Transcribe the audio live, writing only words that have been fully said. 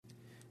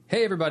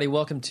Hey, everybody,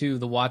 welcome to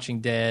The Watching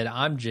Dead.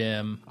 I'm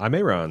Jim. I'm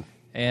Aaron.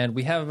 And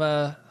we have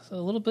a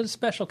little bit of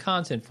special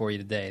content for you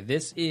today.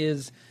 This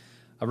is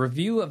a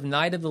review of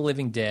Night of the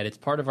Living Dead. It's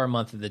part of our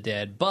Month of the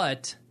Dead,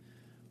 but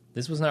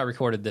this was not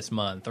recorded this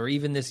month, or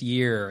even this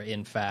year,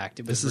 in fact.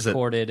 It was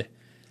recorded...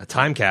 A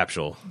time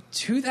capsule.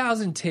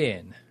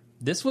 2010.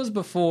 This was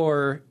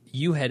before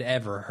you had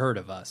ever heard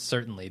of us,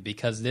 certainly,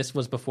 because this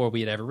was before we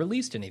had ever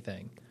released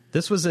anything.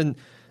 This was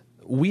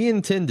we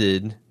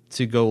intended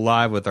to go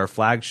live with our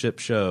flagship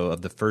show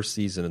of the first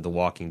season of The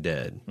Walking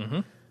Dead. Mm-hmm.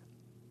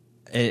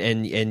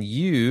 And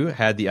you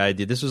had the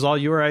idea. This was all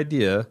your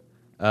idea.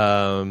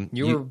 You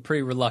were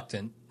pretty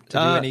reluctant to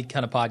do any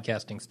kind of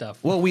podcasting stuff.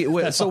 Well, we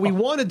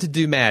wanted to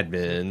do Mad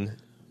Men.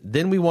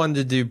 Then we wanted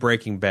to do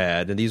Breaking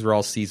Bad, and these were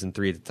all season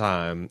 3 at the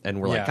time.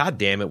 And we're like, God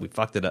damn it, we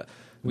fucked it up.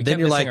 We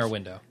kept missing our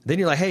window. Then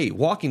you're like, hey,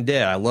 Walking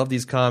Dead, I love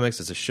these comics.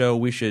 It's a show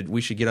we should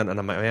get on. And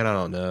I'm like, man, I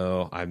don't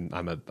know.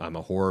 I'm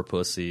a horror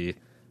pussy.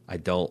 I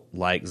don't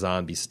like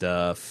zombie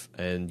stuff.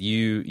 And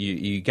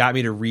you got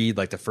me to read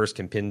like the first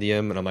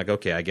compendium, and I'm like,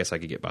 okay, I guess I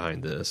could get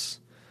behind this.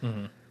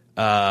 Mm-hmm.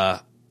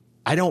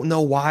 I don't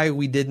know why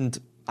we didn't.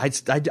 I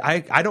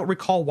don't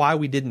recall why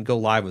we didn't go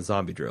live with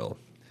Zombie Drill.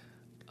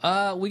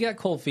 We got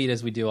cold feet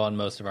as we do on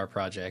most of our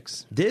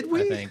projects. Did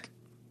we? I think.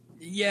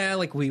 Yeah,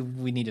 like we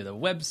needed a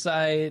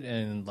website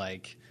and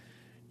like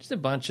just a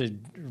bunch of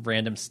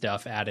random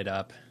stuff added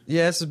up.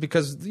 Yeah, this is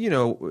because,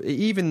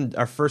 even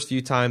our first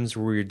few times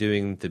where we were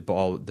doing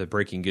the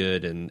Breaking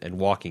Good and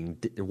Watching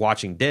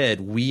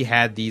Dead, we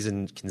had these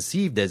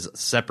conceived as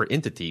separate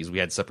entities. We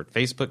had separate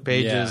Facebook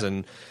pages,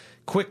 and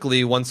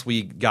quickly, once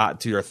we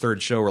got to our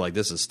third show, we're like,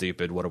 this is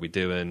stupid. What are we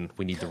doing?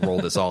 We need to roll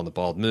this all in the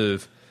Bald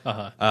Move.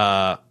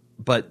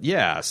 But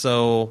yeah,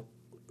 so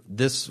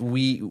this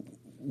you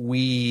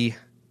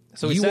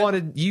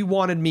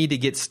wanted me to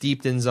get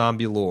steeped in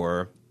zombie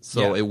lore,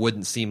 so it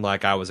wouldn't seem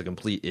like I was a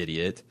complete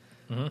idiot.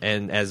 Mm-hmm.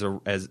 And as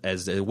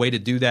a way to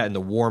do that and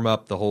to warm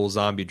up the whole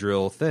Zombie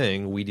Drill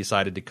thing, we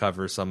decided to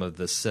cover some of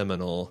the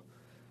seminal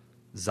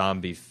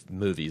zombie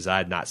movies. I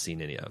had not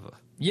seen any of them.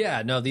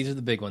 Yeah, no, these are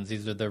the big ones.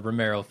 These are the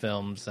Romero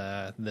films,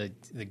 the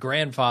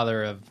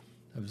grandfather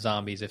of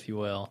zombies, if you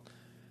will.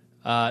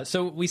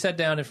 So we sat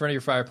down in front of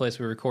your fireplace.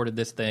 We recorded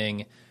this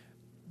thing.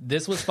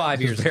 This was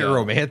 5 years ago. Very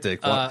romantic.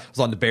 It was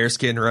on the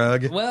bearskin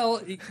rug.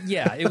 Well,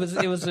 yeah, it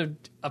was a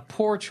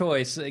poor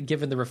choice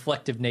given the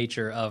reflective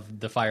nature of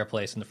the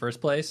fireplace in the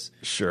first place.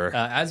 Sure.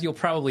 As you'll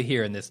probably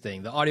hear in this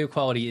thing, the audio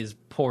quality is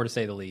poor to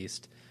say the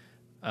least.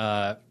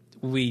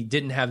 We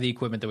didn't have the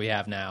equipment that we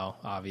have now,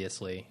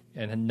 obviously,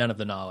 and none of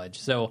the knowledge.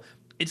 So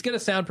it's going to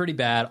sound pretty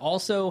bad.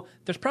 Also,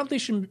 there's probably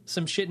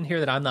some shit in here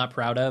that I'm not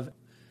proud of.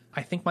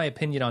 I think my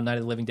opinion on Night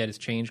of the Living Dead has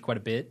changed quite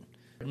a bit.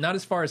 Not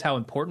as far as how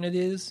important it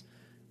is,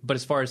 but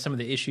as far as some of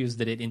the issues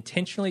that it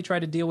intentionally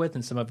tried to deal with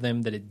and some of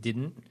them that it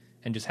didn't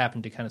and just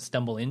happened to kind of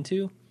stumble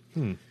into.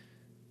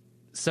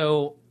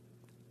 So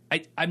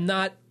I'm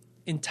not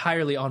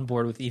entirely on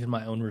board with even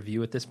my own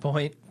review at this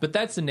point, but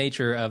that's the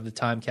nature of the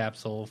time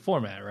capsule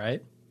format,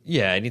 right?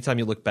 Yeah, anytime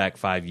you look back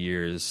 5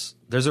 years,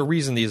 there's a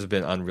reason these have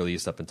been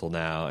unreleased up until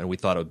now, and we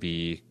thought it would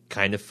be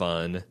kind of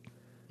fun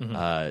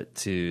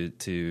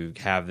to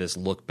have this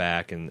look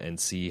back and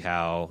see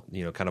how,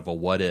 kind of a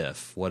what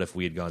if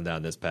we had gone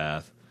down this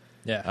path.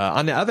 Yeah.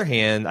 On the other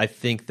hand, I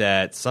think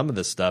that some of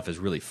this stuff is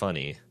really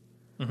funny,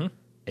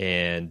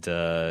 and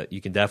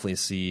you can definitely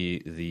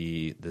see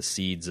the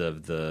seeds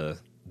of the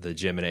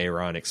Jim and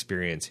Aaron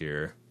experience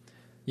here.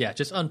 Yeah,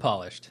 just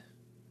unpolished.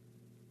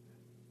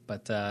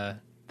 But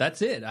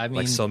that's it. I mean,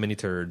 like so many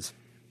turds.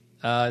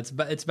 It's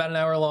about an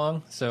hour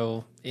long,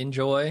 so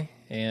enjoy,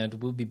 and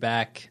we'll be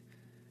back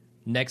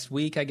next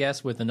week, I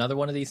guess, with another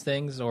one of these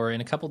things, or in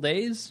a couple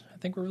days. I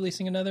think we're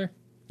releasing another.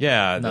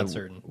 Yeah, not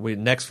certain. We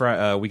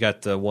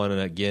got one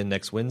again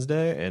next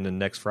Wednesday, and then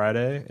next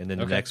Friday, and then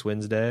the next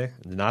Wednesday,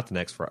 not the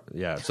next Friday.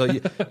 Yeah, so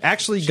you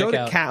actually go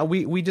to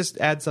we just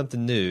add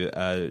something new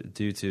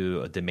due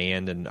to a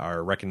demand and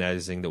our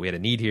recognizing that we had a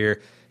need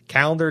here.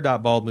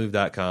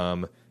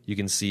 Calendar.baldmove.com. You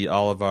can see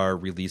all of our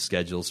release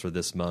schedules for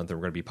this month, and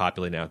we're going to be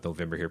populating out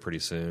November here pretty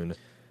soon.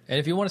 And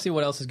if you want to see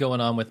what else is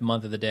going on with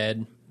Month of the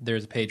Dead,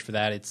 there's a page for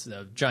that. It's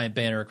a giant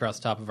banner across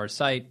the top of our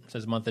site. It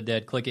says Month of the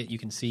Dead. Click it. You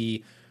can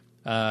see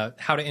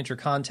how to enter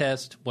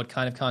contest, what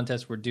kind of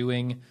contest we're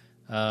doing,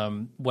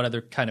 what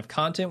other kind of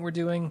content we're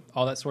doing,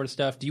 all that sort of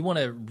stuff. Do you want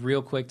to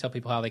real quick tell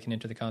people how they can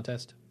enter the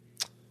contest?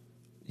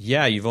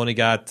 Yeah, you've only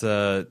got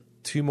 2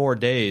 more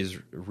days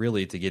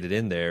really to get it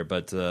in there,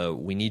 but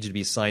we need you to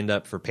be signed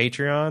up for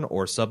Patreon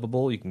or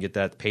Subbable. You can get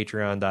that at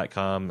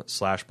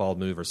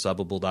patreon.com/baldmove or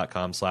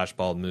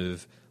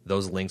subbable.com/baldmove.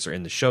 Those links are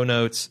in the show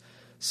notes.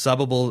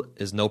 Subbable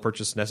is no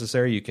purchase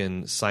necessary. You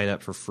can sign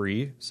up for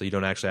free, so you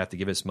don't actually have to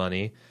give us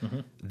money.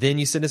 Then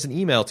you send us an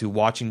email to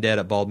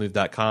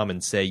watchingdead@baldmove.com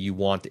and say you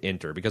want to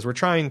enter, because we're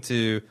trying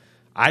to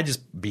I'd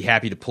just be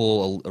happy to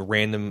pull a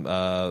random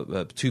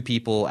 2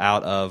 people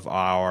out of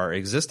our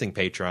existing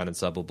Patreon and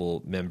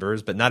Subbable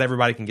members, but not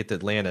everybody can get to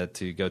Atlanta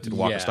to go to the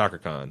Walker Stalker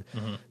Con.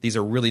 These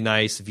are really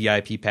nice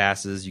VIP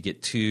passes. You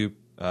get 2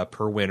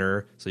 per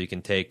winner. So you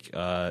can take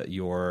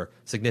your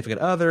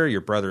significant other,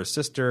 your brother or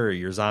sister, or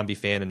your zombie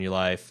fan in your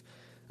life.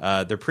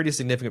 They're pretty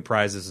significant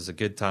prizes. It's a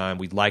good time.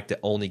 We'd like to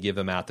only give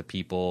them out to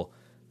people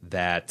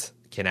that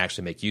can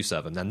actually make use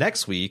of them. Now,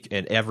 next week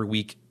and every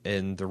week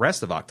in the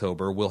rest of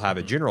October, we'll have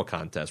a general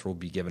contest where we'll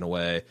be giving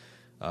away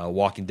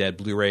Walking Dead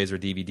Blu-rays or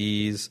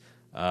DVDs,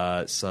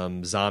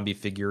 some zombie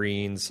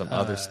figurines, some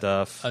other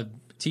stuff. A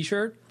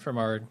T-shirt from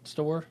our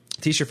store.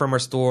 T-shirt from our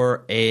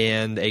store,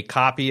 and a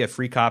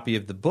free copy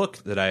of the book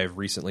that I have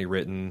recently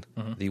written,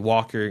 the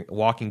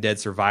Walking Dead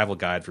Survival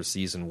Guide for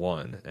Season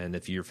 1. And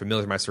if you're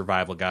familiar with my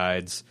survival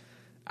guides,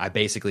 I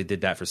basically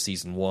did that for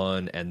Season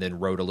 1 and then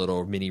wrote a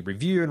little mini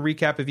review and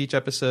recap of each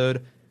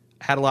episode.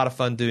 Had a lot of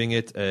fun doing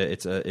it.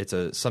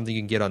 It's something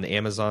you can get on the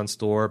Amazon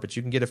store, but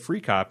you can get a free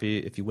copy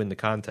if you win the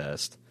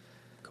contest.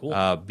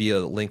 Cool. Be a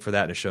link for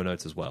that in the show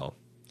notes as well.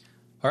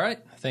 All right.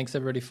 Thanks,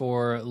 everybody,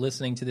 for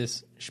listening to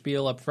this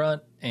spiel up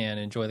front, and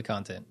enjoy the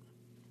content.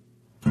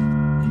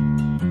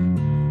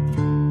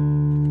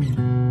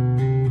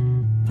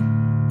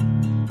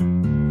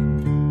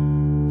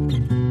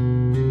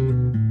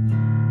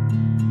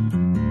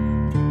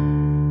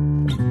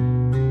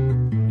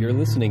 You're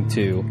listening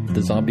to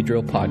the Zombie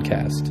Drill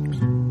Podcast,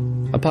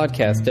 a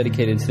podcast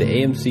dedicated to the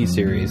AMC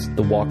series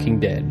The Walking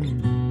Dead.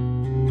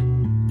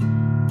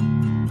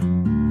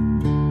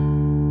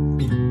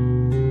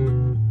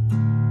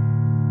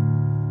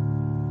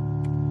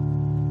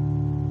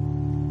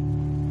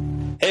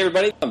 Hey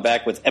everybody, I'm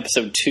back with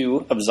episode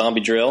 2 of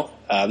Zombie Drill.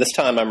 This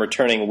time I'm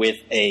returning with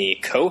a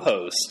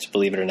co-host,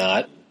 believe it or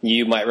not.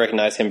 You might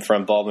recognize him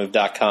from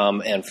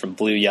baldmove.com and from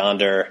Blue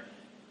Yonder.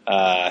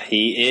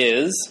 He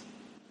is...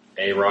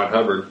 Hey, Ron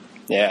Hubbard.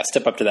 Yeah,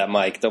 step up to that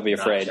mic. Don't be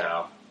afraid.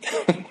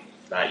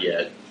 Not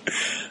yet.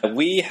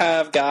 We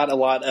have got a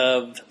lot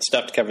of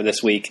stuff to cover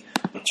this week.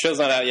 The show's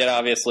not out yet,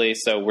 obviously,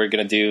 so we're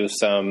going to do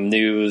some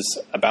news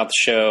about the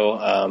show.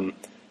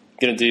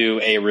 Going to do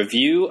a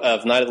review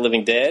of Night of the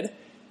Living Dead.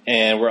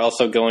 And we're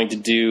also going to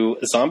do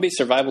Zombie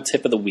Survival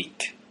Tip of the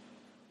Week.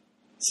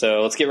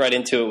 So let's get right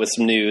into it with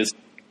some news.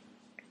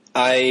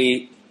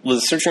 I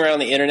was searching around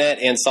the internet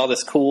and saw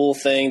this cool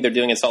thing they're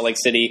doing in Salt Lake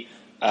City.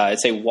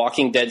 It's a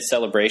Walking Dead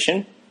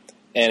celebration.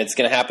 And it's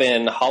going to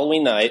happen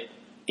Halloween night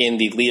in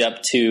the lead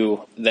up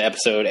to the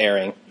episode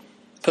airing.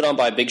 Put on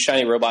by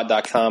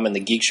BigShinyRobot.com and the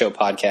Geek Show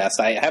podcast.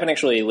 I haven't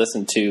actually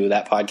listened to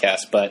that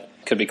podcast, but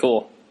it could be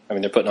cool. I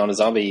mean, they're putting on a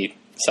zombie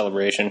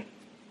celebration.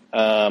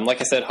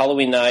 Like I said,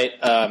 Halloween night,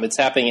 it's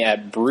happening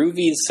at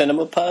Broovies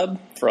Cinema Pub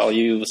for all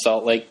you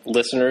Salt Lake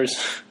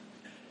listeners.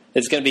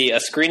 It's going to be a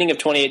screening of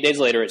 28 Days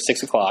Later at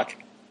 6 o'clock.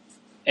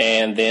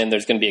 And then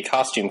there's going to be a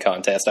costume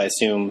contest, I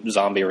assume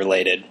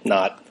zombie-related,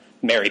 not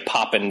Mary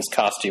Poppins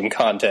costume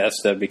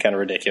contest. That would be kind of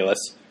ridiculous.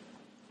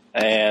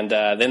 And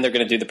then they're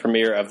going to do the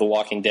premiere of The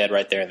Walking Dead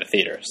right there in the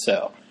theater.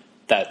 So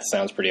that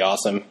sounds pretty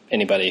awesome.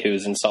 Anybody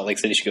who's in Salt Lake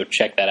City should go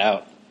check that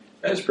out.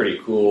 That is pretty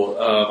cool.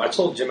 I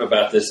told Jim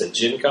about this at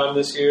Gen Con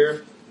this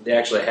year. They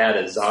actually had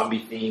a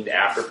zombie-themed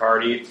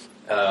after-party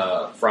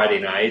Friday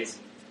night.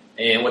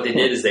 And what they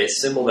did is they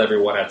assembled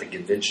everyone at the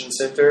convention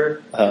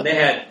center. And they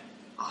had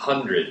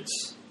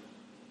hundreds,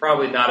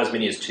 probably not as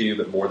many as 2,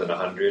 but more than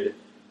 100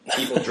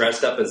 people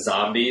dressed up as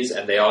zombies.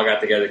 And they all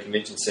got together at the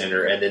convention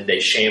center, and then they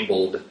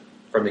shambled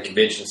from the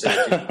convention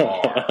center to the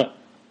bar.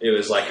 It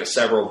was like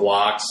several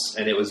blocks,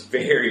 and it was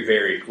very,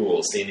 very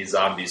cool seeing these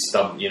zombies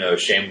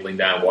shambling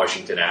down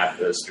Washington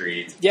Ave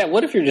Street. Yeah,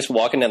 what if you're just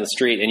walking down the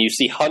street and you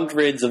see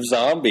hundreds of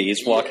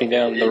zombies walking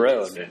down the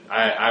road?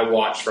 I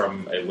watched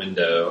from a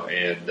window,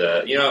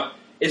 and,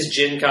 it's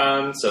Gen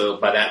Con, so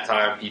by that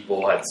time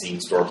people had seen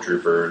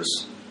stormtroopers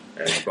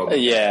and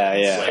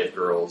slave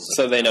girls.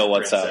 So they know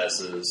what's up.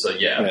 So,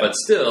 yeah, but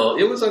still,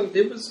 it was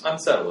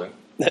unsettling.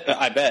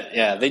 I bet,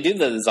 yeah. They do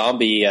the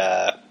zombie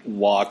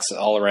walks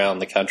all around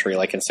the country,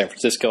 like in San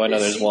Francisco. I know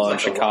there's one,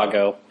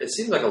 Chicago. It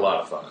seems like a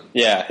lot of fun.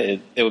 Yeah,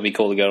 it would be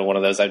cool to go to one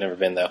of those. I've never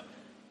been, though.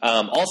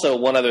 Also,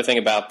 one other thing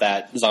about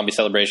that zombie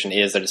celebration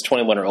is that it's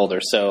 21 or older,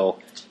 so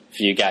if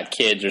you got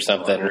kids or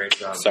something,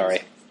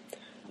 sorry.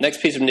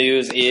 Next piece of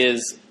news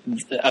is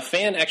a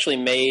fan actually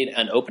made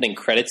an opening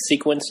credits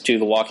sequence to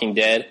The Walking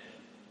Dead,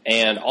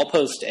 and I'll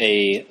post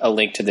a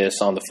link to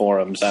this on the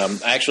forums. I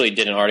actually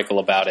did an article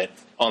about it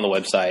on the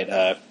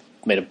website,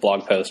 made a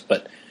blog post,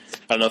 but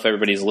I don't know if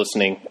everybody's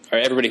listening, or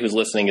everybody who's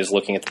listening is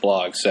looking at the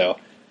blog, so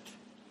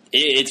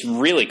it's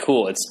really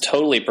cool. It's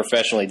totally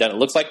professionally done. It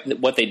looks like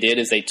what they did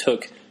is they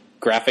took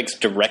graphics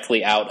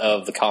directly out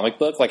of the comic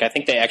book. Like, I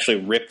think they actually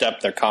ripped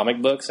up their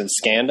comic books and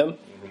scanned them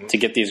to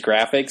get these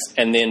graphics,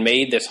 and then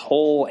made this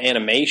whole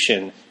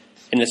animation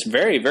in this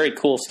very, very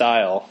cool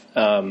style,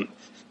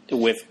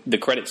 with the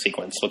credit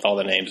sequence with all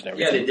the names and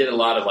everything. Yeah, they did a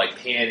lot of like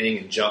panning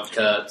and jump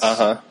cuts,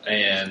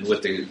 and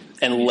with the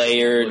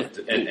layered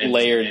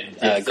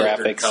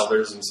graphics,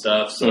 colors and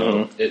stuff.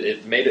 So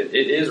it made it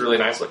is really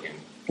nice looking.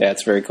 Yeah,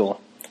 it's very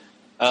cool.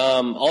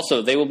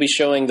 Also, they will be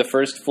showing the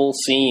first full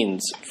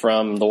scenes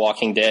from The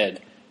Walking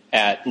Dead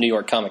at New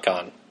York Comic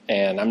Con,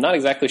 and I'm not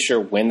exactly sure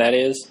when that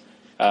is.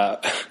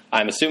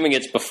 I'm assuming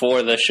it's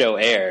before the show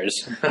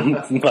airs,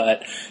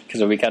 but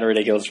because it would be kind of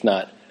ridiculous if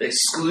not.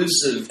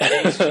 Exclusive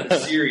case for the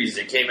series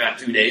that came out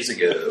 2 days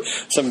ago.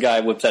 Some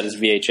guy whips out his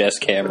VHS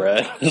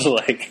camera and is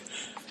like,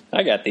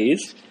 I got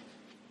these.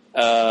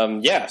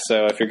 Yeah,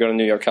 so if you're going to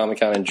New York Comic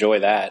Con, enjoy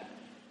that.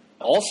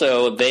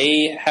 Also,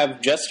 they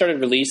have just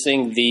started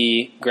releasing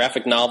the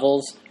graphic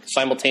novels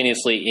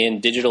simultaneously in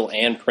digital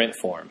and print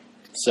form.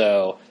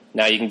 So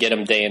now you can get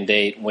them day and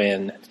date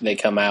when they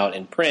come out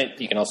in print.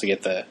 You can also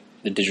get the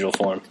digital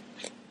form.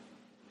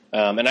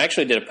 And I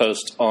actually did a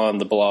post on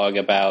the blog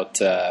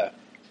about, I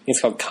think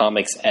it's called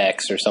Comics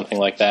X or something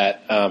like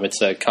that.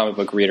 It's a comic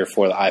book reader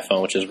for the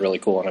iPhone, which is really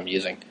cool and I'm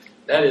using.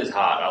 That is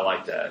hot. I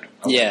like that.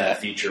 I like that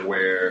feature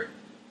where,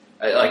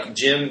 like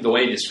Jim, the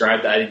way he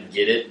described it, I didn't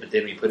get it, but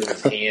then when he put it in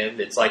his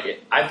hand, it's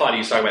like, I thought he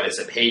was talking about it's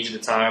a page at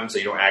a time, so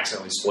you don't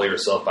accidentally spoil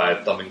yourself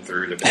by thumbing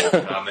through the middle of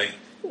the comic.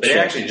 But it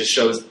actually just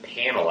shows the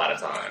panel at a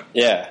time.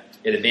 Yeah.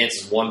 It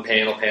advances one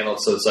panel,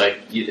 so it's like,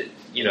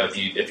 you know,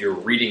 if you're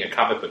reading a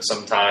comic book,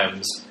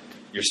 sometimes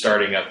you're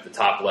starting up the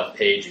top left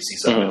page, you see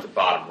something at the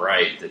bottom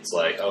right that's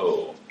like,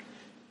 oh,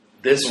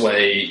 this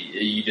way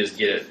you just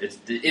get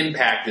it. The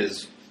impact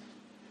is,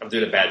 I'm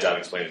doing a bad job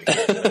explaining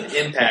it, but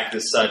the impact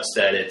is such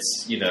that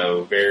it's, you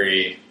know,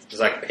 it's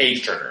like a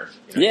page turner.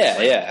 You know,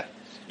 Yeah.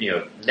 You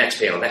know, next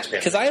panel.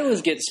 Because I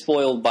always get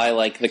spoiled by,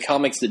 like, the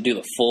comics that do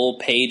the full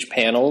page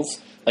panels.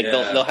 Like,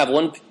 they'll have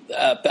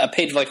a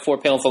page of, like, 4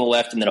 panels on the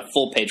left and then a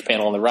full page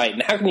panel on the right.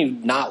 And how can you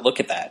not look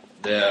at that?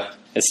 Yeah.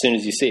 As soon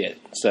as you see it.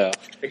 So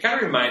it kind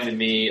of reminded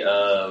me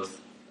of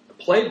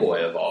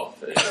Playboy, of all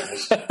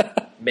things.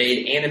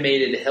 Made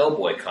animated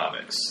Hellboy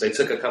comics. They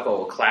took a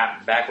couple of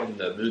back when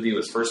the movie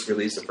was first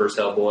released, the first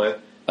Hellboy,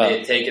 they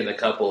had taken a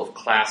couple of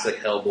classic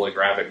Hellboy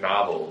graphic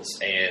novels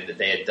and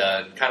they had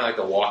done kind of like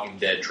a Walking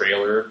Dead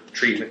trailer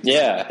treatment.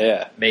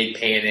 Yeah. Made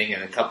panning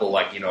and a couple,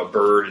 like, you know, a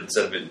bird,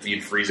 instead of it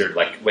viewed freezer,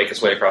 like wake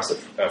its way across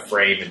a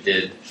frame and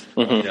did,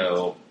 you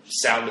know,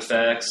 sound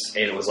effects,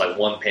 and it was like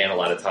one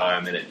panel at a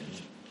time, and it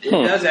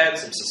does add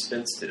some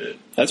suspense to it.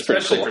 That's pretty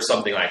especially cool. for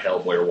something like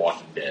Hellboy or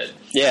Walking Dead.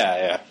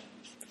 Yeah.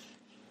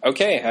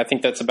 Okay, I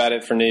think that's about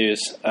it for news.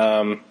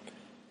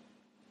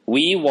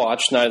 We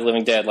watched Night of the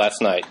Living Dead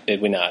last night,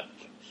 did we not?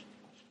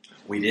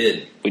 We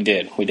did. We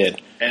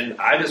did. And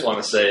I just want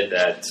to say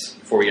that,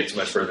 before we get too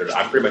much further,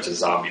 I'm pretty much a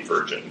zombie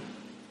virgin.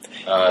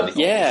 The only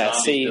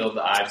zombie film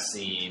that I've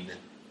seen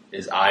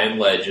is I Am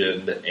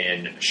Legend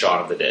and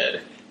Shaun of the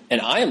Dead. And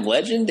I Am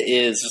Legend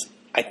is,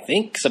 I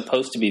think,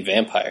 supposed to be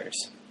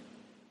vampires.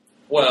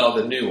 Well,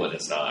 the new one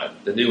is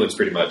not. The new one's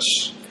pretty much...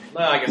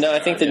 Well, I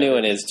think the new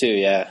one is too,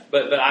 yeah.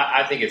 But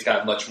I think it's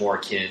got much more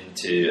akin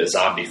to a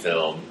zombie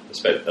film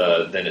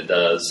than it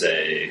does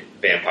a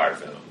vampire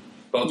film.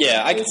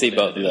 I can see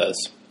both of those.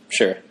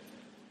 Sure.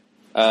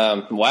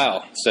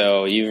 Wow.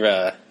 So you've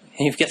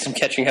got some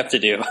catching up to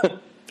do.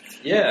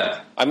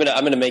 Yeah. I'm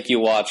gonna make you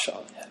watch.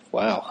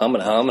 Wow. I'm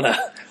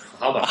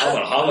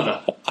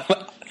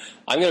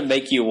gonna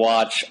make you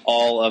watch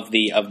all of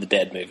the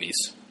Dead movies.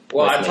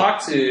 Well, I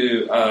talked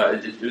to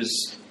it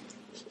was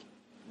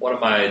one of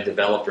my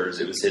developers.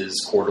 It was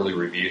his quarterly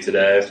review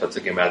today, so I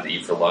took him out to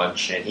eat for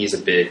lunch, and he's a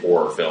big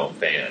horror film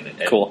fan. And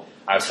cool.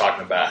 I was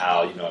talking about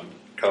how, you know, I'm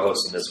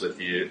co-hosting this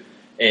with you,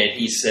 and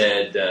he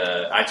said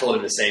I told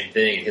him the same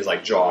thing, and his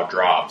like jaw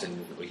dropped,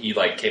 and he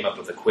like came up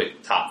with a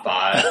quick top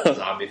 5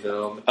 zombie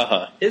film.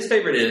 His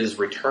favorite is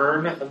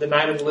Return of the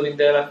Night of the Living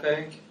Dead, I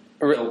think.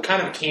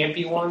 Kind of a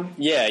campy one.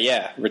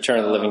 Yeah. Return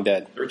of the Living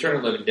Dead. Return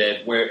of the Living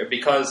Dead,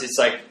 because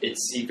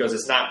he goes,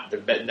 it's not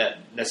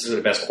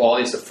necessarily the best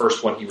quality. It's the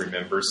first one he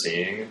remembers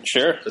seeing.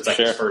 Sure. So it's like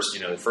his first.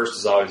 You know, the first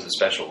is always a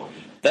special one.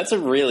 That's a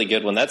really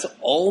good one. That's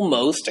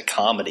almost a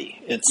comedy.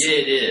 It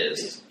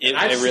is. It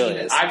really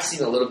is. I've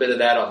seen a little bit of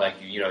that on, like,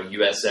 you know,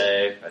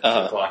 USA at 2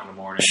 o'clock in the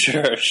morning.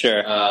 Sure.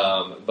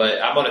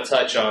 But I'm going to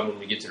touch on, when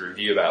we get to the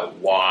review, about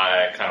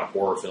why kind of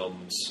horror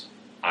films.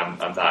 I'm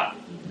not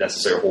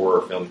necessarily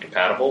horror film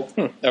compatible.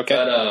 Okay.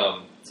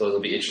 But, so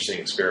it'll be an interesting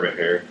experiment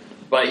here.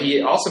 But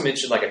he also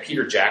mentioned like a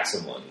Peter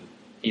Jackson one.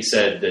 He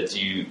said that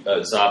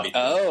zombie.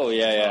 Oh,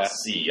 yeah.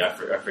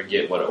 I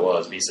forget what it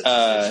was. But he said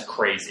it's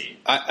crazy.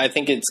 I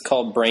think it's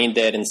called Brain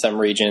Dead in some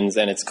regions,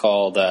 and it's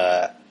called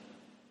I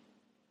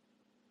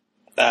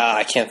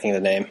can't think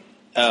of the name.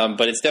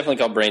 But it's definitely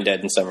called Brain Dead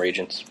in some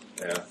regions.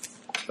 Yeah.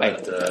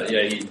 But but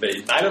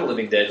Night of the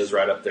Living Dead was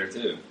right up there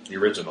too. The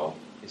original.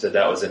 He said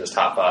that was in his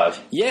top 5.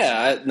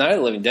 Yeah, Night of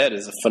the Living Dead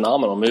is a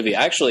phenomenal movie.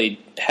 I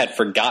actually had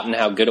forgotten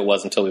how good it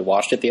was until we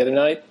watched it the other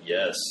night.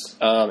 Yes.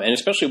 And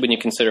especially when you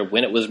consider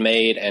when it was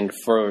made and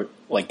for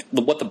like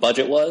what the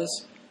budget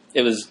was,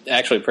 it was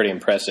actually pretty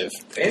impressive.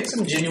 And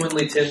some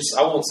genuinely tense.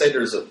 I won't say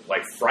there's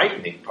like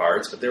frightening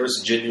parts, but there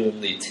was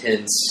genuinely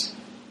tense,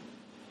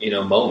 you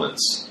know,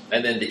 moments.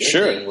 And then the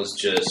ending is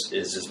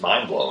just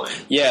mind blowing.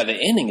 Yeah, the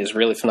ending is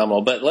really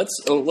phenomenal. But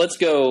let's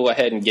go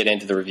ahead and get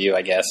into the review,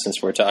 I guess,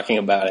 since we're talking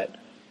about it.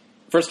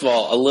 First of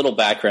all, a little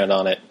background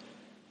on it.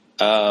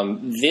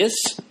 This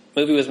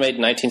movie was made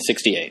in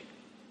 1968,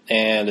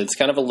 and it's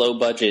kind of a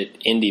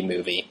low-budget indie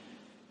movie.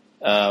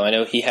 I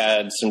know he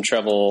had some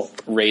trouble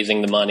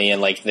raising the money,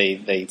 and like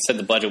they said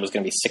the budget was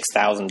going to be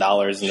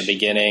 $6,000 in the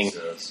beginning,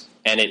 Jesus.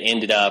 and it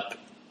ended up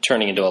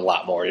turning into a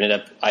lot more. It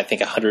ended up, I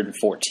think,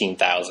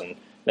 $114,000.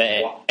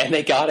 Wow. And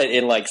they got it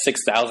in like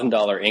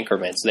 $6,000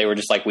 increments. They were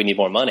just like, we need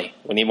more money.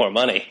 We need more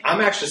money.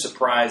 I'm actually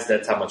surprised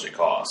that's how much it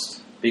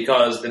cost,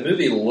 because the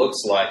movie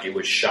looks like it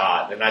was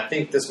shot, and I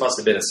think this must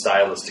have been a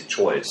stylistic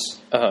choice.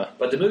 Uh-huh.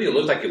 But the movie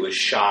looked like it was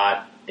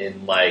shot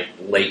in like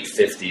late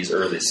 50s,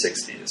 early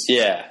 60s.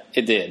 Yeah,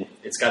 it did.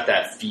 It's got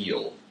that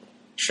feel.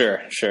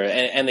 Sure.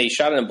 And they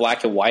shot it in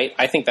black and white.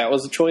 I think that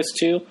was a choice,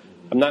 too.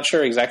 I'm not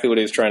sure exactly what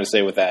he was trying to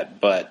say with that,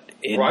 but...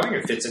 Well, I think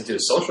it fits into a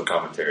social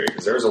commentary,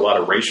 because there's a lot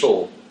of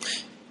racial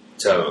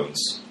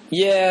tones.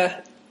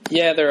 Yeah,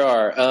 there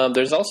are.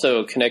 There's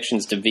also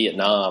connections to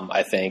Vietnam,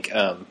 I think.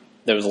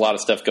 There was a lot of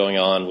stuff going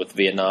on with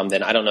Vietnam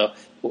then. I don't know.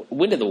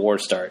 When did the war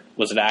start?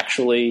 Was it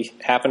actually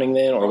happening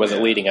then, or was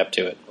it leading up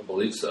to it? I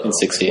believe so. In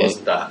 68. It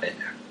wasn't that,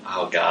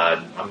 oh,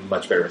 God. I'm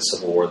much better at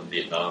Civil War than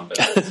Vietnam. But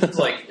it seems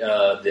like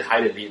the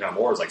height of the Vietnam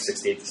War was like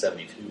 68 to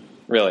 72.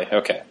 Really?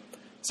 Okay.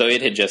 So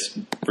it had just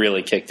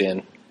really kicked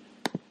in.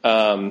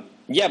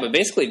 Yeah, but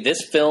basically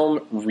this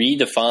film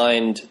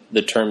redefined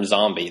the term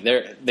zombie.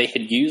 They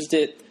had used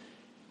it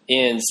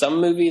in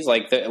some movies,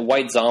 like the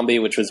White Zombie,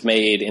 which was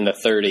made in the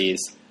 30s.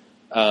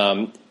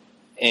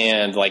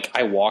 And like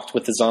I Walked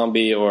with the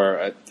Zombie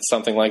or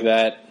something like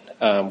that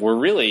were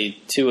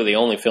really two of the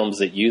only films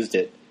that used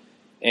it.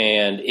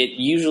 And it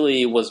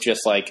usually was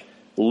just like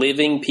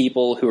living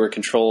people who are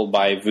controlled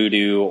by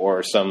voodoo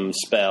or some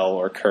spell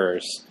or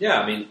curse. Yeah,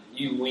 I mean,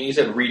 when you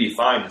said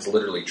redefined, it's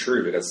literally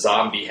true, because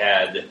zombie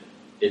had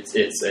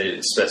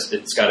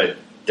it's got a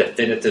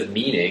definitive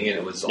meaning, and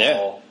it was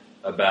all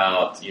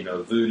about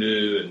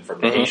voodoo and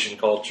from the Haitian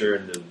culture,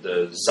 and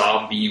the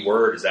zombie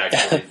word is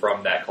actually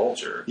from that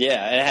culture.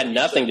 Yeah, and it had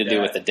nothing to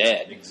do with the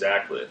dead.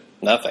 Exactly,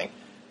 nothing.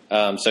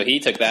 So he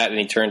took that and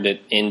he turned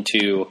it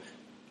into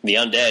the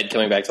undead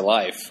coming back to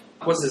life.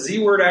 Was the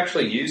Z word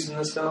actually used in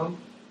this film?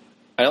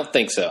 I don't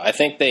think so. I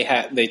think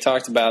they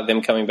talked about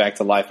them coming back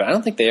to life, but I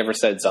don't think they ever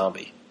said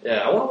zombie. Yeah,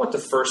 I wonder what the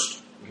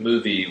first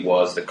movie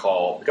was to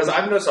call, because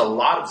I've noticed a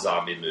lot of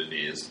zombie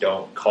movies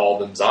don't call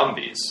them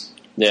zombies.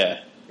 Yeah.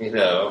 In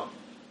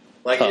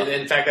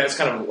fact, that's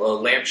kind of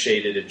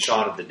lampshaded in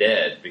Shaun of the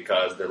Dead,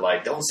 because they're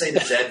like, don't say the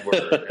dead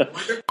word. And I'm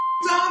like, they're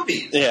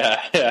zombies.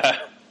 Yeah.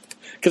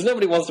 Because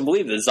nobody wants to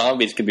believe that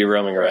zombies could be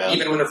roaming around.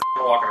 Even when they're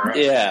walking around.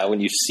 Yeah,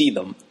 when you see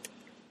them.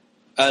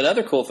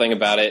 Another cool thing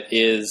about it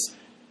is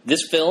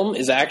this film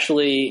is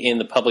actually in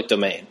the public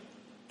domain.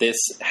 This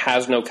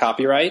has no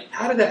copyright.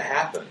 How did that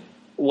happen?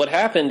 What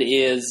happened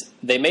is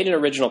they made an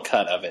original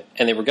cut of it,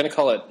 and they were going to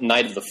call it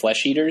Night of the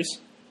Flesh Eaters,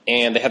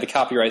 and they had the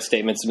copyright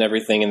statements and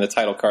everything in the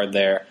title card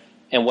there.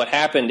 And what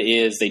happened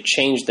is they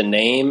changed the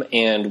name,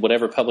 and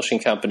whatever publishing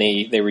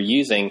company they were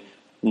using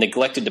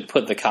neglected to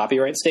put the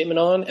copyright statement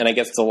on, and I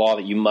guess it's a law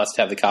that you must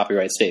have the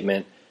copyright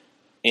statement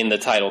in the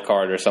title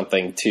card or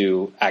something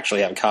to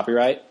actually have a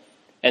copyright.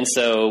 And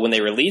so when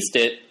they released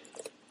it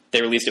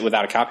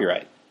without a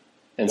copyright.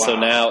 And so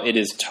now it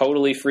is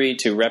totally free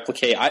to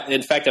replicate.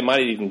 In fact, I might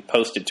have even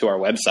posted to our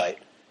website,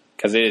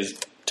 because it is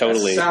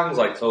totally... That sounds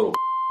like total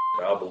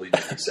I'll believe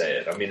if you say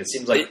it. I mean, it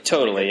seems like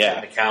totally,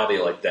 technicality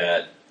like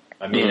that.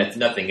 I mean, if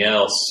nothing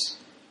else,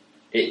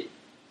 they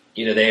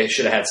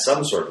should have had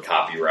some sort of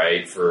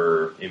copyright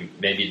for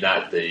maybe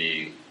not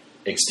the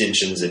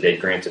extensions that they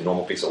grant a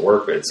normal piece of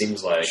work, but it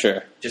seems like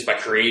just by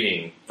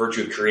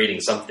virtue of creating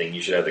something,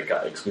 you should have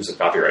the exclusive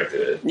copyright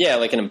to it. Yeah,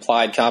 like an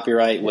implied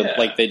copyright,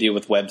 like they do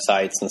with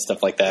websites and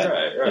stuff like that.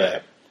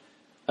 Right.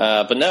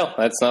 Yeah. But no,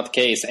 that's not the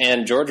case.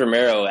 And George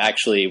Romero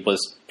actually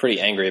was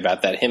pretty angry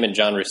about that. Him and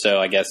John Rousseau,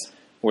 I guess,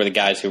 were the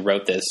guys who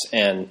wrote this,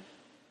 and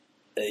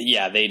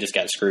they just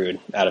got screwed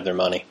out of their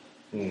money.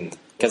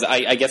 Because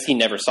I guess he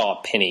never saw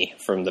a penny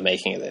from the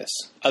making of this,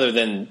 other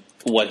than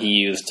what he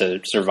used to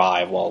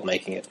survive while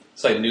making it.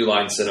 It's like New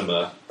Line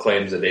Cinema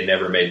claims that they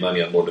never made money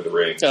on Lord of the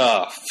Rings.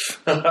 Oh,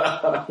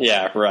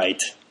 yeah,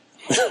 right.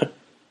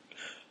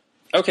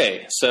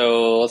 Okay,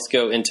 so let's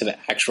go into the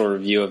actual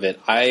review of it.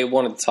 I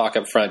wanted to talk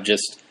up front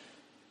just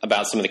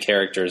about some of the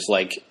characters,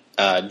 like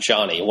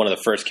Johnny, one of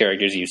the first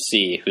characters you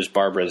see, who's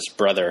Barbara's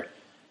brother.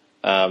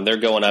 They're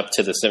going up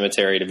to the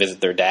cemetery to visit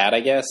their dad,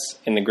 I guess,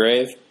 in the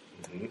grave.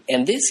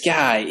 And this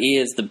guy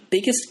is the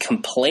biggest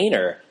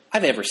complainer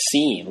I've ever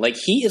seen. Like,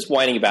 he is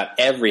whining about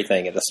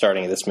everything at the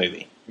starting of this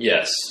movie.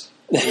 Yes.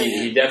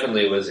 he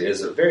definitely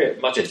is very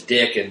much a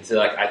dick, and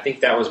I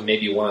think that was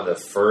maybe one of the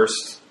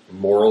first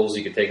morals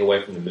you could take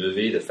away from the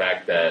movie, the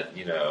fact that,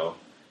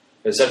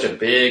 it's such a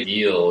big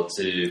deal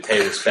to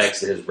pay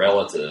respects to his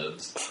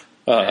relatives.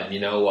 And you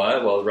know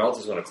what? Well, the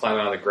relative's going to climb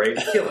out of the grave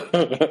and kill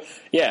him.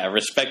 Yeah,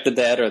 respect the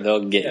dead or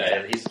they'll get you.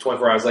 And he's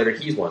 24 hours later,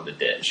 he's one of the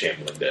dead,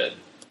 shambling dead.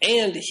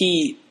 And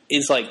he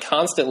is,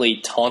 constantly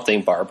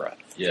taunting Barbara.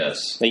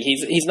 Yes. Like,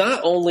 he's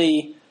not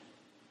only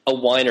a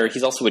whiner,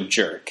 he's also a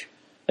jerk.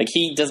 Like,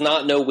 he does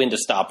not know when to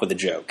stop with a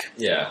joke.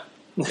 Yeah.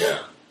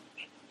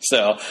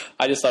 So,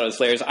 I just thought it was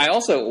hilarious.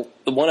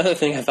 One other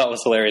thing I thought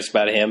was hilarious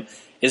about him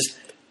is,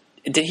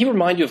 did he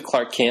remind you of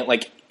Clark Kent?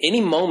 Like,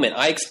 any moment,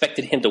 I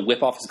expected him to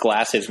whip off his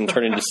glasses and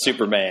turn into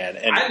Superman.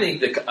 And I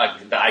think the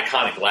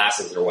iconic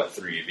glasses are what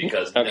threw you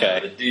because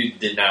the dude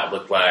did not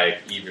look like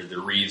either the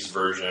Reeves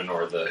version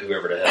or the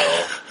whoever the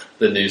hell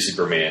the new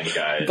Superman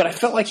guy. But I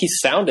felt like he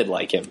sounded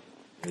like him.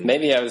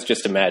 Maybe I was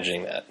just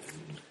imagining that.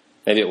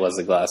 Maybe it was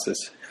the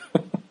glasses.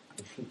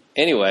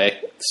 Anyway,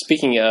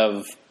 speaking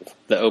of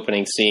the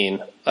opening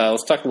scene,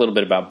 let's talk a little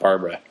bit about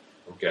Barbara.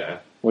 Okay.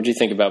 What do you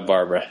think about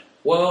Barbara?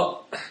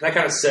 Well, that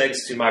kind of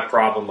segs to my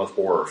problem with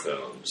horror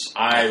films.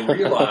 I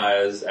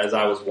realized as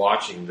I was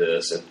watching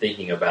this and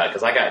thinking about it,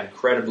 because I got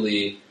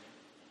incredibly...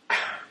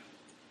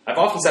 I've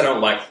often said I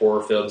don't like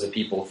horror films, and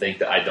people think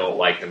that I don't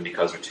like them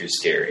because they're too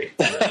scary.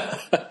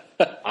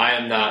 I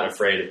am not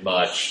afraid of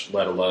much,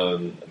 let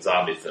alone a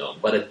zombie film.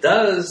 But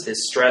it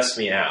stress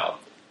me out.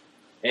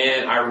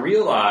 And I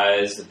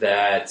realized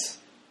that,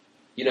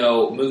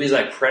 movies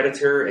like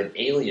Predator and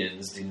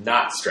Aliens do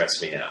not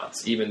stress me out,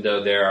 even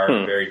though there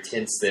are very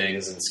tense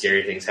things and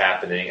scary things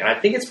happening. And I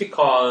think it's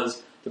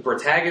because the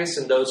protagonists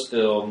in those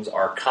films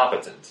are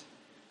competent.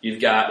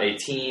 You've got a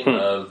team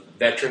of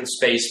veteran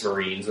space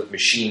marines with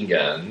machine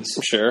guns.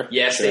 Sure.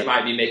 Yes, they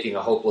might be making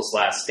a hopeless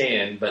last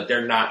stand, but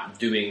they're not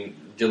doing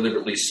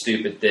deliberately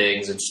stupid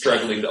things and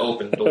struggling to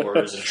open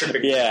doors and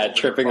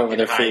tripping over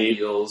their feet.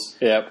 Heels.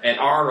 Yep. And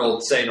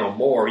Arnold, say no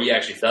more, he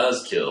actually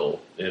does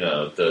kill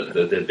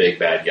the big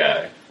bad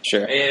guy.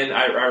 Sure. And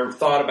I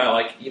thought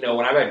about,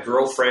 when I've had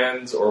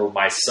girlfriends or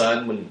my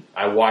son, when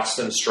I watch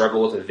them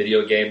struggle with a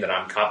video game that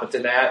I'm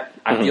competent at,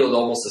 I feel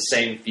almost the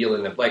same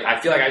feeling of, I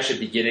feel like I should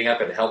be getting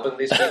up and helping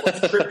these people.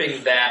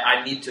 Tripping that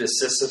I need to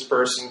assist this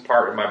person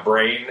part of my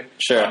brain.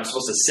 Sure. I'm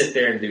supposed to sit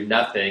there and do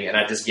nothing, and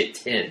I just get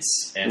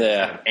tense and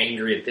kind of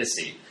angry and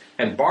pissy.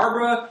 And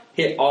Barbara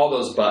hit all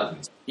those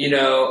buttons.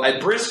 A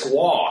brisk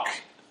walk.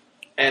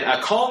 And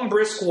a calm,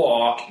 brisk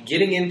walk,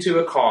 getting into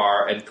a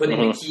car and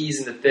putting the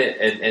keys in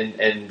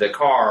and the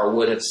car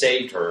would have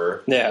saved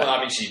her. Yeah. Well, I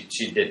mean,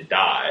 she did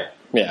die.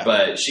 Yeah.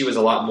 But she was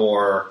a lot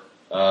more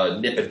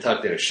nip and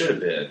tuck than it should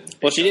have been.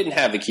 Well, she didn't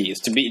have the keys.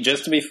 To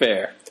be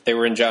fair, they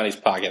were in Johnny's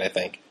pocket, I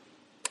think.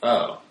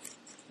 Oh.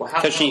 Well,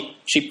 how? Because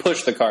she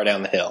pushed the car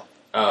down the hill.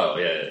 Oh,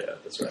 yeah,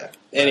 that's right.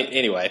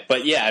 Anyway,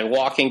 but yeah,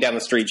 walking down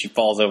the street, she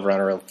falls over on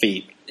her own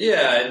feet.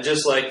 Yeah, and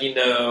just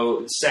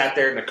sat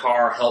there in the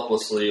car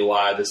helplessly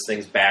while this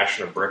thing's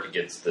bashing a brick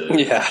against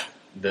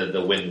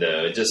the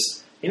window. It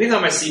just,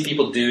 anytime I see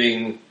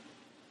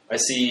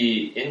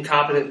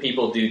incompetent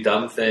people do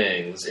dumb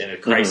things in a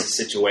crisis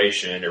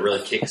situation, it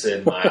really kicks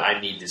in my, I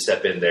need to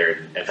step in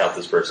there and help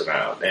this person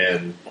out.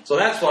 And so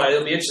that's why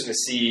it'll be interesting to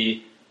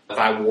see if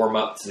I warm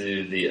up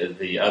to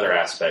the other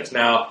aspects.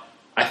 Now,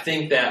 I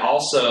think that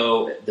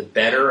also the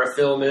better a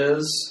film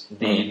is,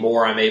 the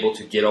more I'm able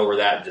to get over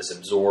that and just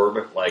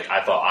absorb. Like,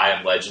 I thought I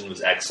Am Legend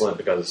was excellent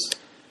because,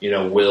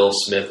 Will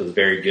Smith was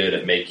very good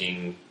at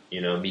making,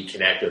 me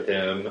connect with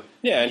him.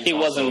 Yeah, and he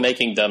wasn't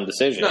making dumb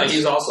decisions. No,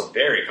 he's also a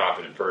very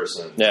competent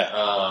person.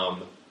 Yeah.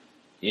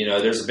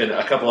 There's been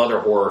a couple other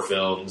horror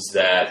films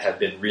that have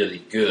been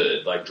really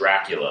good, like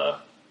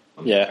Dracula.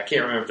 Yeah. I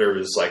can't remember if there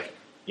was,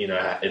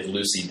 if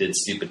Lucy did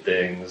stupid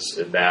things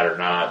in that or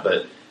not,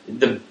 but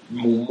the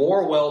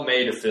more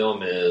well-made a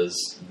film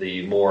is,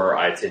 the more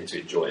I tend to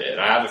enjoy it. And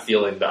I have a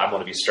feeling that I'm going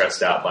to be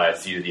stressed out by a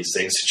few of these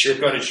things that you're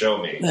going to show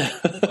me.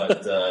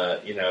 But,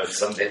 it's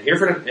something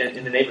here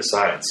in the name of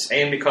science.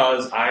 And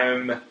because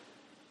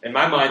in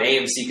my mind,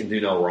 AMC can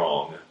do no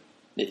wrong.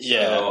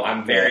 Yeah. So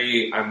I'm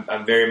very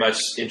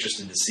much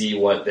interested to see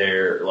what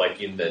they're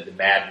in the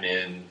Mad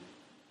Men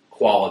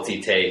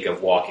quality take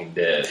of Walking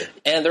Dead.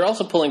 And they're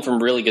also pulling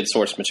from really good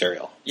source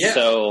material. Yeah.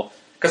 So,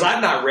 because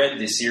I've not read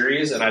the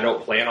series, and I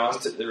don't plan on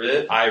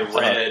it. I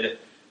read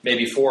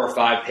maybe 4 or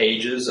 5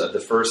 pages of the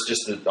first,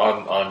 just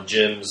on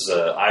Jim's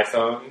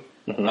iPhone.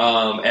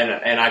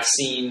 And I've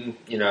seen,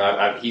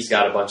 he's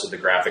got a bunch of the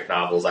graphic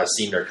novels. I've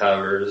seen their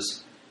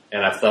covers,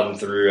 and I've thumbed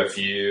through a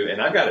few.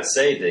 And I've got to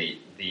say,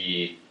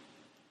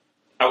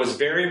 I was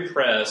very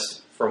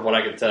impressed from what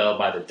I could tell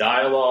by the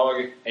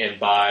dialogue and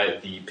by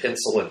the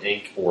pencil and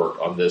ink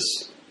work on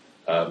this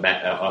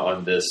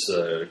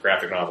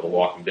graphic novel, The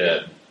Walking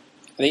Dead.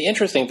 The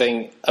interesting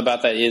thing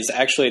about that is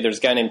actually there's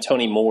a guy named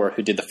Tony Moore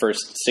who did the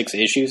first 6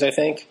 issues, I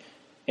think,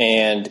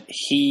 and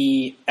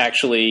he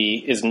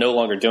actually is no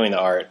longer doing the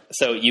art.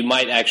 So you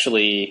might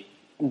actually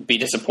be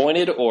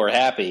disappointed or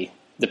happy,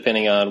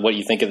 depending on what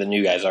you think of the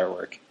new guy's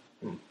artwork.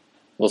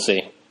 We'll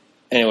see.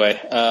 Anyway,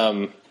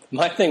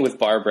 my thing with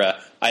Barbara,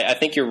 I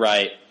think you're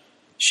right.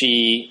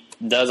 She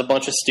does a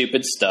bunch of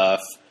stupid stuff.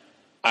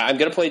 I'm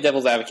going to play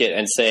devil's advocate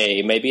and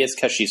say maybe it's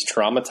because she's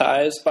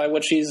traumatized by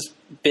what she's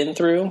been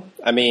through.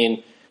 I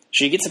mean,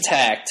 she gets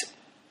attacked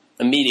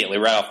immediately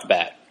right off the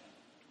bat.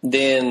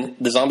 Then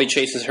the zombie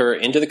chases her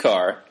into the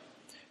car.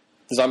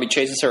 The zombie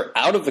chases her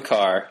out of the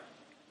car.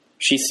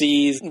 She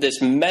sees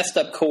this messed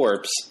up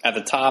corpse at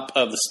the top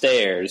of the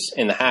stairs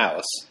in the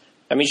house.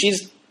 I mean,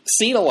 she's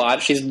seen a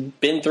lot. She's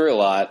been through a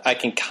lot. I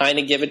can kind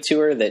of give it to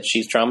her that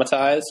she's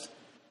traumatized.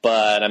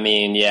 But, I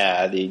mean,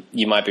 yeah,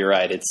 you might be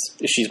right.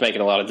 She's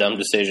making a lot of dumb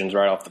decisions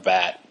right off the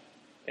bat.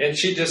 And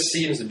she just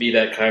seems to be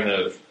that kind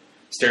of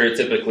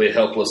stereotypically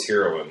helpless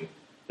heroine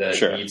that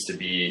Sure. needs to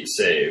be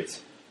saved.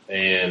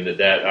 And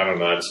that, I don't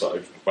know, I just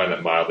find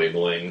that mildly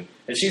annoying.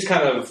 And she's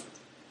kind of,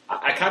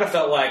 I kind of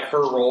felt like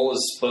her role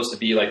is supposed to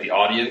be like the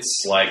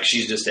audience, like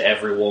she's just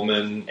every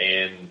woman,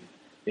 and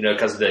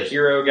because the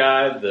hero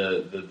guy,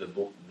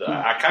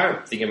 I kind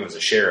of think of him as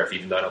a sheriff,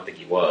 even though I don't think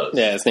he was.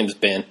 Yeah, his name's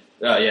Ben.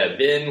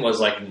 Ben was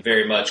like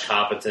very much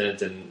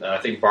competent, and I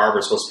think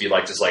Barbara's supposed to be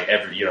like just like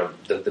every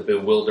the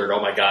bewildered. Oh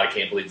my god, I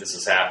can't believe this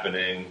is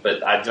happening.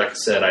 But like I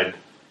said, I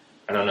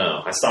don't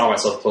know. I saw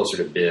myself closer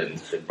to Ben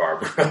than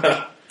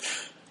Barbara.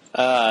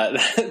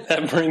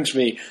 That brings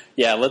me.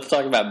 Yeah, let's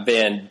talk about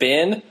Ben.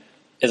 Ben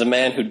is a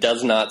man who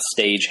does not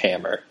stage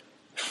hammer.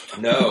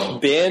 No,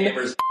 Ben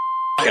hammers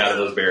out of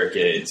those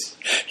barricades.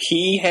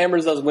 He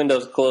hammers those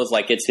windows closed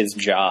like it's his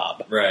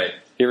job. Right.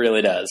 He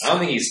really does. I don't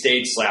think he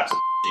stage slaps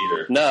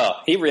either. No,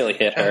 he really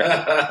hit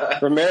her.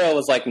 Romero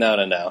was like,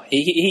 no.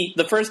 He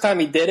the first time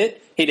he did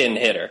it, he didn't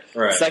hit her.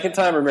 Right. Second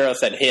time, Romero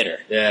said, hit her.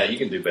 Yeah, you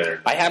can do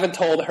better. I haven't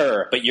told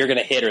her, but you're going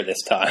to hit her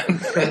this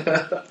time.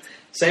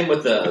 Same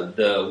with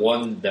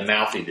the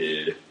mouthy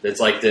dude. That's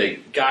like the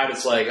guy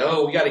that's like,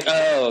 oh, we got to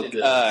get into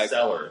the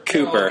cellar.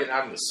 Cooper. Get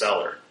out in the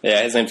cellar.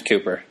 Yeah, his name's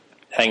Cooper.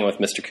 Hanging with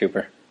Mr.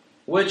 Cooper.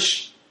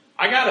 Which,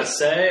 I gotta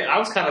say, I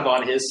was kind of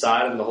on his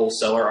side in the whole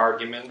cellar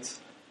argument.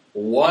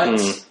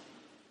 What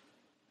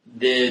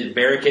did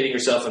barricading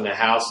yourself in the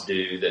house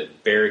do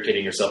that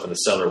barricading yourself in the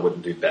cellar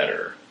wouldn't do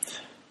better?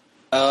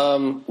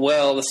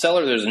 Well, the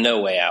cellar, there's no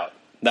way out.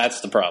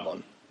 That's the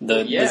problem.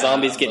 The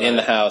zombies get in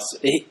the house.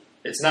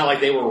 It's not like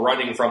they were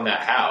running from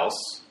that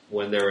house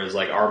when there was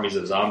like armies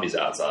of zombies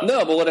outside.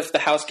 No, but what if the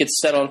house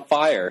gets set on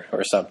fire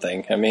or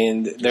something? I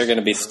mean, they're going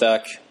to be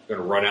stuck. Going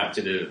to run out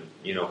to the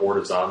horde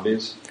of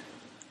zombies.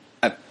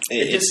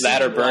 It's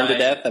that or burn to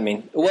death. I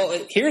mean, well,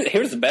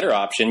 here's the better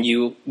option.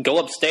 You go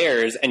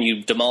upstairs and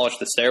you demolish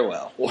the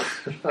stairwell.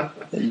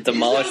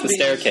 Demolish the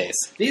staircase.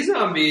 These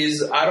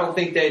zombies, I don't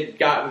think they've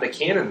gotten the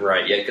canon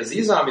right yet, because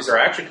these zombies are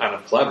actually kind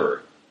of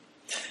clever.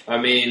 I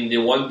mean, the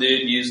one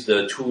dude used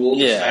the tool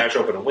to smash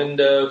open a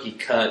window.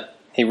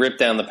 He ripped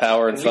down the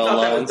power and phone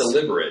lines. That was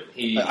deliberate.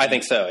 I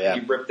think so, yeah. He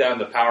ripped down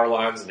the power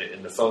lines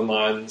and the phone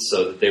lines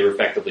so that they were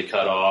effectively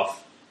cut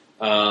off.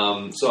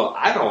 So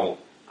I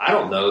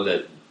don't know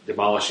that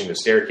demolishing the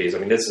staircase. I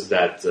mean, this is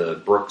that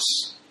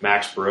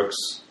Max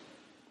Brooks.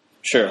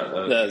 Sure,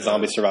 the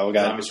zombie survival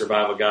guide. Zombie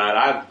survival guide.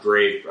 I have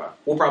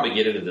we'll probably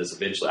get into this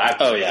eventually. I have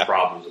great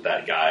problems with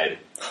that guide.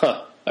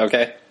 Huh.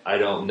 Okay. I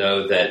don't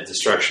know that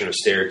destruction of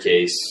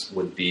staircase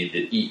would be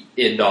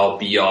the end-all,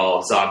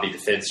 be-all zombie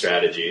defense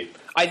strategy.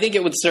 I think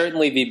it would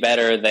certainly be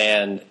better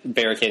than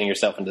barricading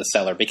yourself into the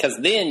cellar, because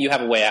then you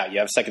have a way out. You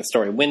have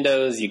second-story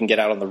windows. You can get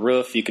out on the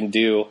roof. You can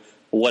do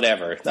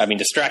whatever. I mean,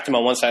 distract them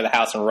on one side of the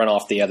house and run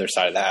off the other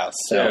side of the house.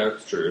 So yeah,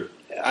 that's true.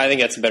 I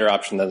think that's a better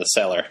option than the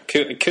cellar.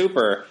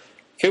 Cooper,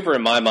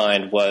 in my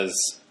mind,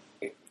 was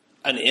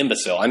an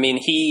imbecile. I mean,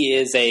 he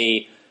is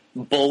a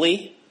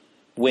bully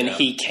when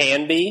he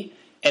can be,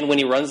 and when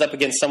he runs up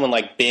against someone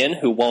like Ben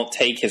who won't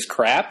take his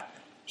crap,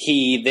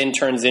 he then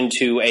turns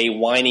into a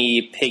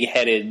whiny,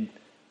 pig-headed,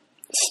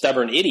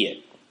 stubborn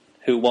idiot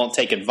who won't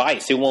take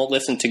advice, who won't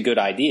listen to good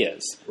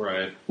ideas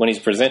when he's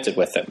presented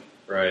with them.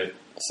 Right.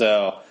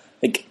 So,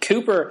 like,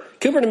 Cooper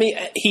to me,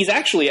 he's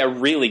actually a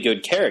really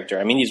good character.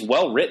 I mean, he's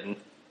well written.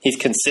 He's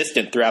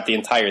consistent throughout the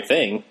entire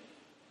thing.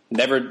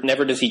 Never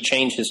does he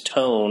change his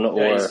tone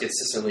or he's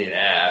consistently an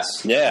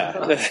ass.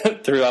 Yeah,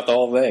 throughout the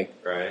whole thing.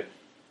 Right.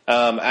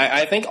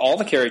 I think all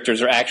the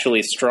characters are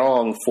actually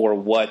strong for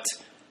what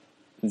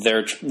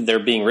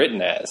they're being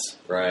written as.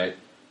 Right.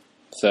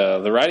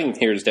 So the writing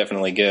here is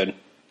definitely good.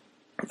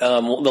 The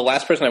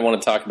last person I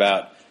want to talk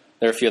about,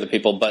 there are a few other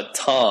people, but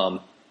Tom,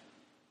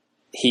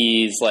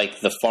 he's like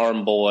the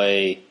farm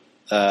boy,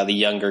 the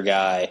younger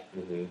guy,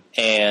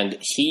 and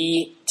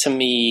he, to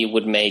me,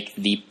 would make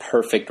the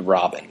perfect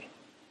Robin.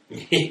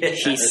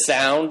 He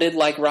sounded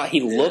like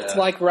He looked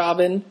like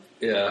Robin.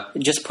 Yeah.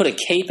 Just put a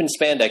cape and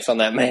spandex on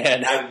that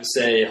man. I would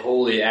say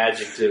holy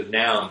adjective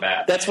noun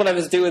Batman. That's what I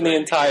was doing the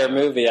entire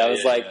movie. I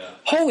was like,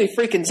 holy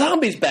freaking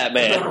zombies,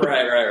 Batman.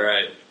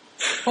 Right.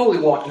 Holy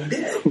Walking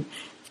Dead.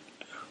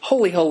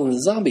 Holy hole in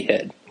the zombie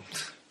head.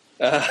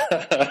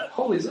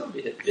 Holy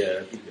zombie head.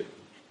 Yeah.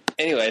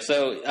 Anyway,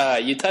 so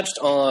you touched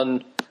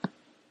on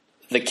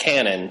the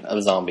canon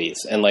of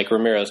zombies and like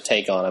Romero's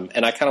take on them,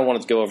 and I kind of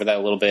wanted to go over that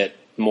a little bit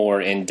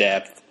more in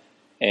depth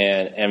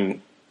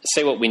and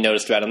say what we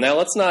noticed about them. Now,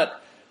 let's not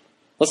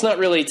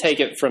really take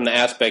it from the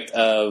aspect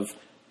of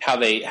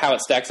how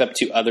it stacks up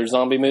to other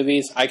zombie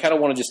movies. I kind of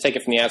want to just take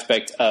it from the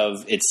aspect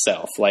of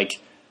itself. Like,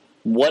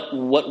 what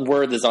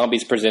were the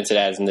zombies presented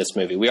as in this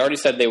movie? We already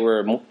said they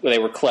were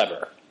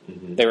clever.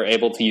 Mm-hmm. They were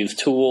able to use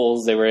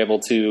tools. They were able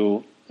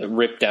to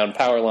rip down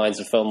power lines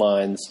and phone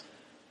lines.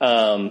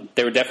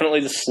 They were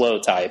definitely the slow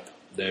type.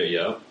 There you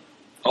go.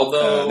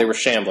 Although they were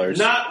shamblers.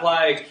 Not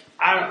like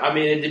I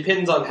mean, it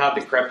depends on how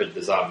decrepit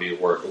the zombie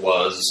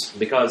was,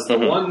 because the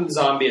one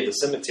zombie at the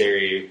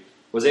cemetery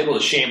was able to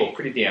shamble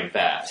pretty damn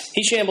fast.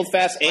 He shambled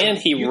fast, and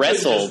he you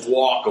wrestled. Just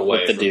walk away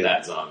with the from dude.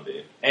 That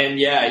zombie. And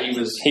he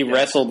was. He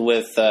wrestled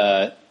with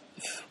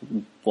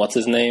what's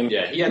his name?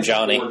 Yeah, he had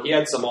Johnny. He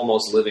had some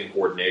almost living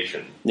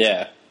coordination.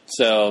 Yeah,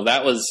 so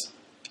that was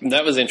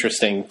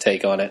interesting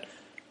take on it.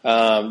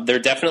 They're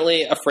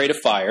definitely afraid of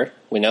fire.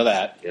 We know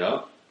that.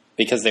 Yeah.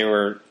 Because they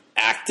were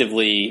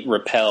actively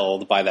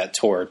repelled by that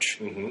torch.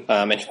 Mm-hmm.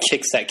 And he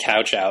kicks that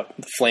couch out,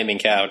 the flaming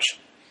couch,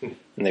 and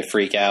they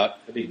freak out.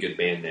 That'd be a good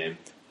band name.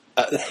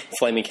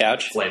 Flaming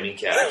Couch? Flaming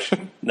Couch.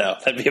 No,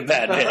 that'd be a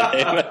bad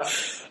band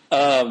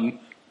name.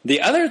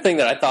 The other thing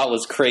that I thought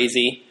was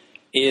crazy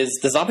is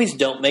the zombies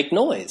don't make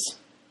noise.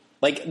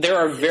 Like, there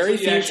are very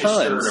few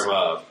times. Them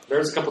up.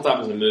 There's a couple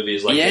times in the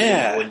movies, like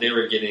when they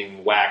were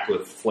getting whacked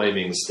with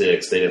flaming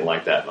sticks, they didn't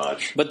like that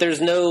much. But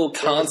there's no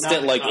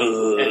constant,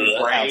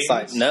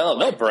 outside.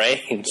 No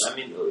brains. I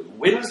mean,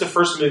 when was the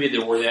first movie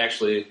where they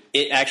actually...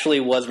 It actually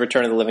was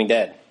Return of the Living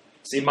Dead.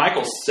 See,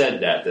 Michael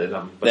said that,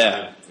 but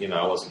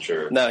I wasn't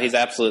sure. No, he's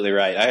absolutely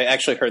right. I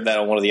actually heard that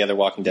on one of the other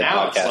Walking Dead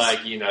podcasts. Now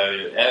it's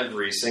like,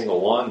 every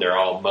single one, they're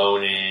all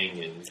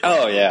moaning and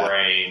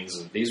brains.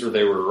 And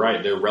they were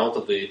right. They're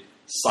relatively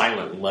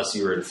silent unless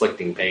you were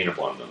inflicting pain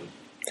upon them.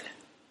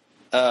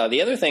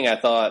 The other thing I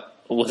thought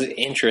was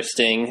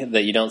interesting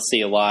that you don't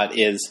see a lot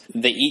is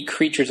they eat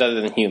creatures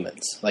other than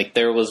humans. Like,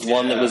 there was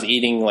one that was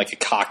eating like a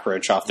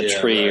cockroach off the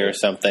tree or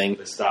something.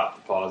 They stop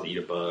to pause, eat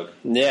a bug.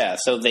 Yeah,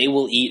 so they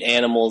will eat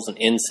animals and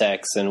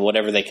insects and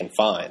whatever they can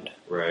find.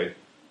 Right.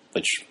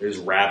 Which there's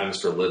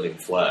ravens for living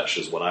flesh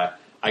is what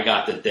I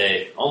got that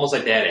they almost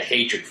like they had a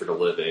hatred for the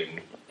living.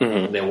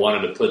 Mm-hmm. They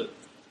wanted to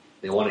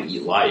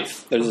eat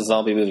life. There's a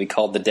zombie movie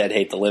called The Dead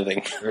Hate the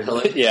Living.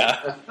 Really?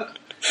 Yeah.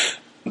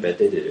 I bet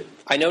they do.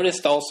 I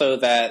noticed also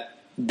that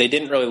they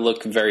didn't really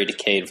look very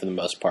decayed for the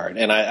most part,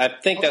 and I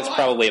think that's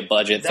probably a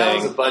budget thing. That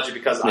was a budget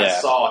because I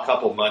saw a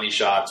couple money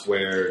shots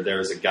where there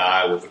was a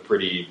guy with a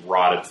pretty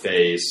rotted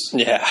face.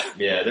 Yeah,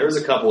 there was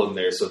a couple in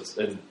there. So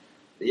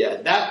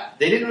that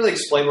they didn't really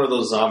explain where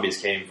those zombies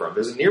came from.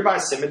 There's a nearby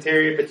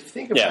cemetery, but you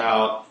think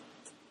about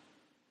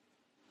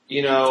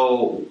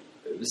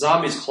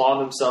zombies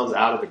clawing themselves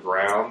out of the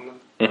ground.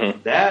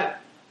 Mm-hmm.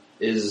 That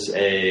is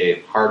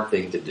a hard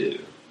thing to do.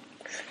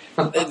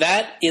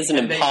 That is an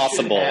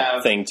impossible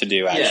thing to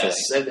do, actually.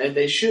 Yes, and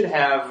they should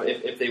have,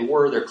 if they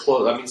were, their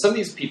clothes. I mean, some of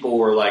these people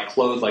were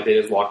clothed like they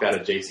just walked out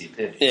of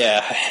JCPenney.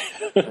 Yeah.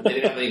 They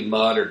didn't have any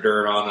mud or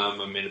dirt on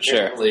them. I mean,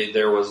 apparently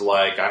there was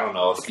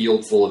a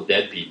field full of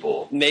dead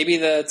people. Maybe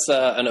that's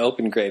an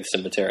open grave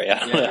cemetery. I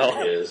don't know.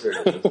 There it is.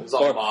 It's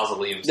all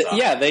mausoleum stuff.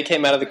 Yeah, they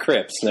came out of the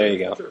crypts. There you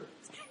go. Sure.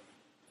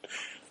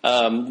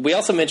 We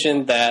also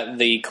mentioned that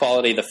the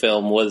quality of the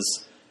film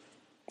was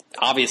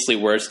obviously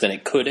worse than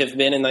it could have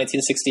been in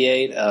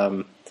 1968.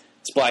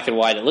 It's black and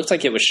white. It looks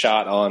like it was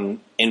shot on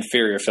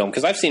inferior film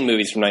because I've seen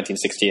movies from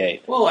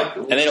 1968. Well,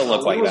 and they don't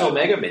look like that. When was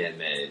Omega Man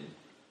made?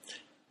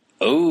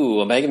 Oh,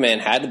 Omega Man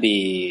had to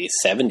be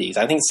 70s.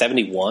 I think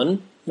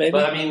 71, maybe.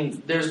 But I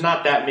mean, there's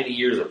not that many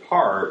years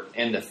apart,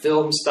 and the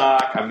film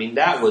stock. I mean,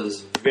 that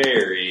was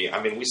very.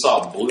 I mean, we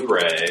saw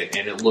Blu-ray,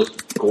 and it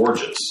looked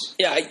gorgeous.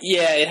 Yeah,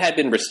 it had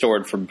been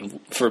restored for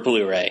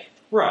Blu-ray.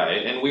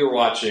 Right, and we were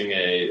watching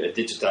a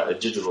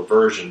digital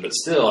version, but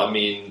still, I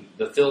mean,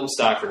 the film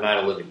stock for Night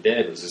of the Living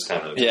Dead was just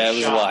kind of it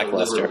was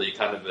lackluster, literally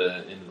kind of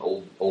in an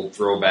old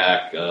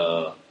throwback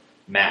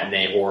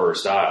matinee horror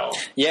style.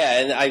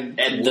 Yeah,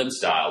 and the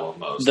style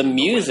almost. The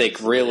music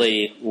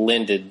really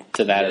lended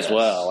to that as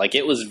well. Like,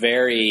 it was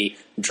very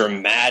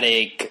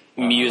dramatic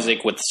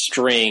music with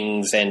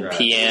strings and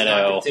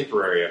piano. Not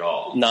contemporary at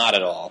all. Not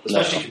at all.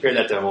 Especially compare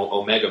that to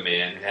Omega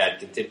Man, who had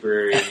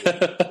contemporary,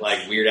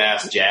 weird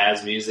ass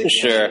jazz music.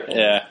 Sure,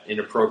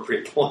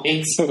 inappropriate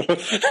points.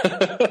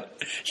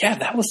 Yeah,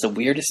 that was the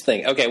weirdest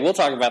thing. Okay, we'll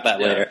talk about that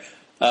later.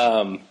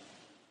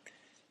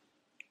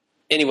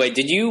 Anyway,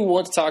 did you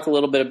want to talk a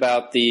little bit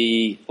about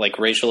the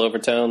racial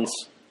overtones?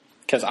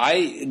 Because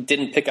I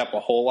didn't pick up a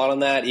whole lot on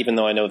that, even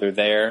though I know they're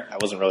there. I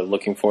wasn't really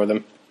looking for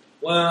them.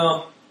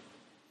 Well,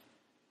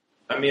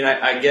 I mean,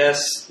 I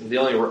guess the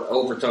only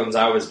overtones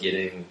I was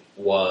getting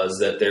was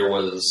that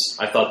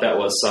I thought that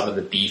was some of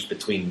the beef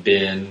between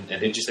Ben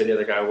and who'd you say the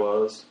other guy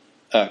was?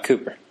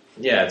 Cooper.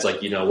 Yeah, it's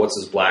what's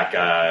this black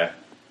guy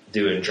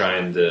doing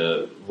trying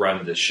to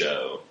run the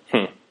show?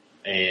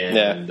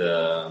 And,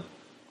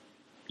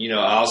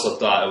 I also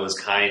thought it was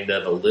kind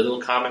of a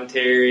little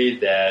commentary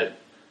that,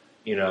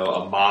 a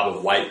mob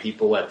of white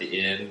people at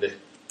the end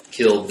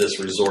killed this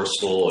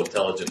resourceful,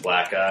 intelligent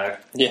black guy.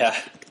 Yeah.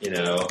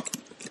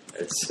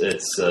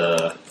 It's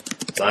I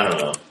don't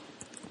know.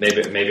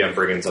 Maybe I'm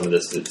bringing some of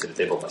this to the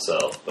table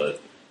myself,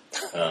 but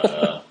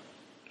I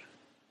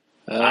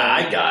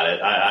got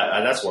it.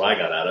 I that's what I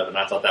got out of it, and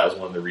I thought that was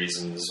one of the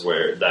reasons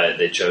where that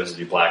they chose to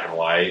do black and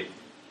white.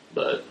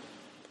 But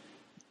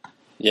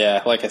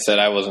yeah, like I said,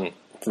 I wasn't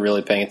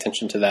really paying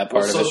attention to that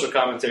part of it. What social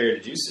commentary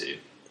did you see?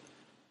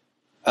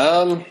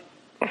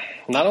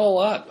 Not a whole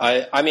lot.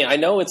 I mean, I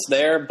know it's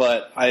there,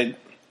 but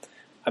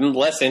I'm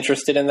less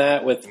interested in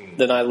that with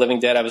The Night of the Living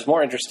Dead. I was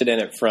more interested in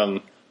it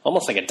from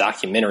almost like a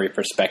documentary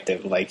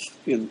perspective, like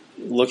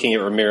looking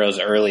at Romero's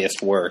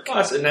earliest work.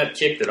 And that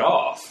kicked it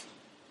off.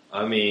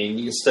 I mean,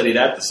 you can study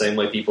that the same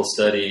way people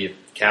study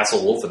Castle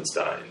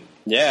Wolfenstein.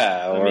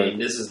 Yeah, I mean,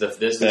 this is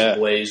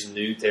Blaze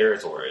new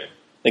territory.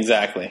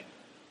 Exactly.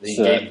 He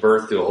gave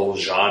birth to a whole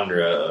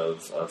genre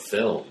of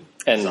film.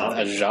 And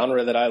zombie. a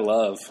genre that I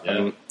love. Yeah.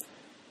 I'm a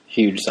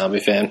huge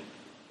zombie fan.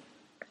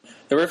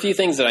 There were a few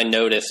things that I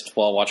noticed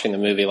while watching the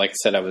movie. Like I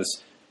said, I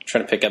was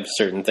trying to pick up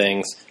certain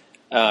things.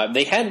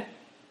 They had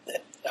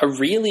a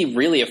really,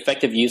 really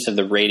effective use of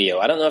the radio.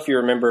 I don't know if you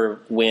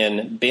remember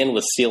when Ben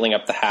was sealing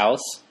up the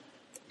house.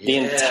 The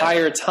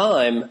entire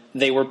time,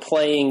 they were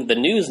playing the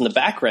news in the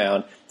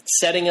background,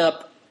 setting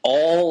up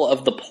all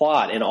of the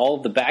plot and all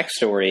of the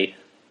backstory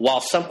while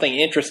something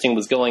interesting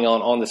was going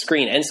on the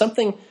screen. And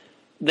something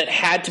that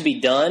had to be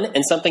done,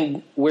 and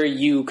something where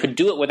you could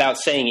do it without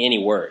saying any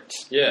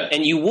words. Yeah.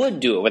 And you would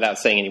do it without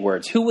saying any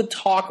words. Who would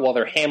talk while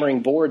they're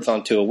hammering boards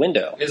onto a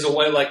window? Is a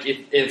way, like,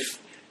 if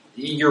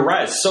you're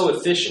right, it's so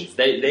efficient.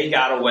 They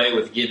got away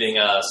with giving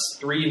us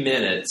 3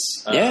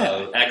 minutes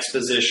of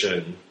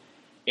exposition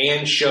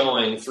and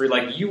showing through,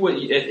 like, you would,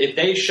 if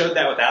they showed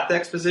that without the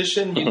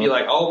exposition, you'd be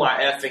like, oh my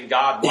effing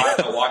God, why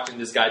am I watching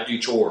this guy do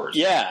chores?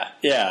 Yeah.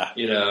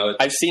 You know,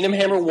 I've seen him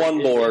hammer one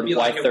board,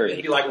 why 30?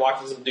 It'd be like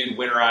watching some dude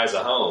winterize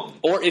a home.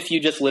 Or if you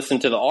just listen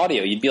to the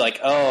audio, you'd be like,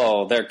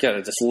 oh, they're going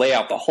to just lay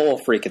out the whole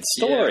freaking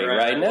story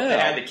right now. They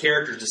had the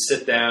characters just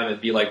sit down and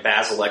be like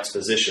Basil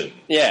exposition.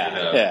 Yeah, you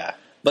know? yeah.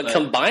 But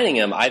combining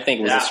them, I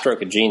think, was a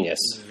stroke of genius.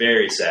 It's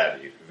very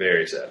savvy.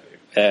 Very savvy.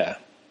 Yeah.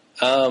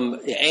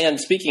 And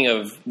speaking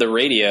of the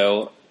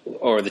radio,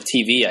 or the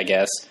TV, I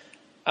guess,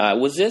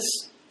 was this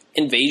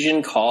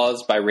invasion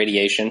caused by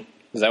radiation?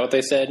 Is that what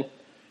they said?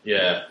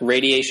 Yeah.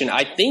 Radiation.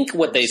 I think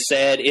what they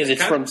said is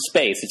it's from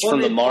space. It's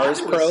from the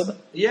Mars probe.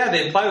 Yeah,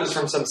 they implied it was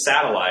from some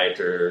satellite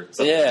or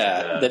something.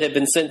 Yeah, that had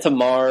been sent to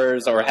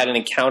Mars or had an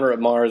encounter at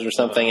Mars or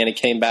something, and it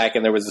came back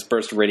and there was this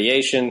burst of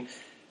radiation,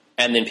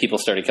 and then people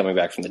started coming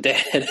back from the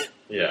dead.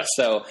 Yeah.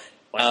 So,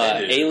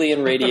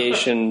 alien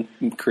radiation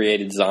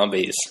created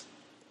zombies.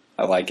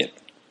 I like it.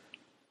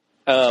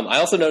 I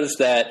also noticed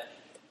that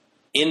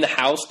in the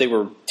house, they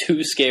were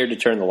too scared to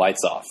turn the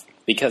lights off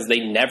because they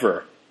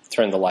never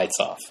turned the lights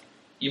off.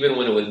 Even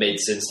when it would make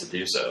sense to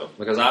do so.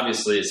 Because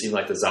obviously it seemed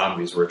like the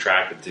zombies were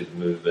attracted to the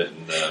movement.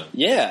 And,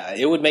 yeah,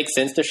 it would make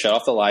sense to shut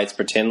off the lights,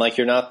 pretend like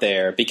you're not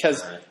there.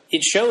 Because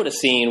it showed a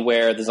scene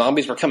where the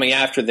zombies were coming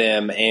after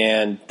them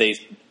and they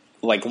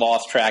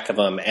lost track of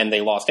them and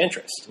they lost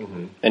interest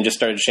and just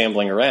started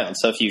shambling around.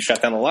 So if you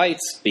shut down the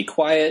lights, be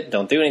quiet,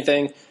 don't do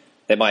anything,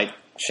 they might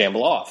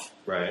shamble off.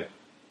 Right.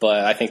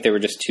 But I think they were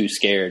just too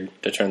scared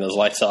to turn those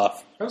lights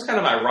off. It was kind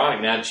of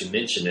ironic now that you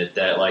mention it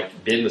that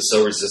Ben was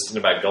so resistant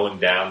about going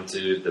down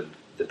to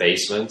the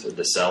basement or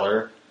the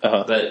cellar,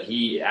 but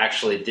he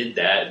actually did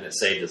that and it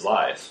saved his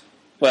life.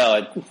 Well,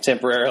 it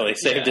temporarily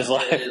saved his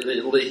life.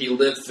 He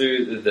lived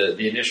through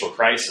the initial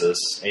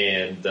crisis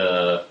and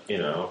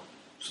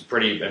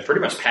pretty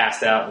much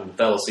passed out and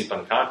fell asleep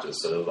unconscious.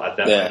 So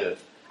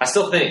I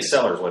still think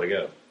cellar's the way to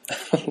go.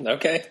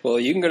 Okay, well,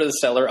 you can go to the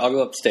cellar. I'll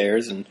go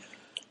upstairs, and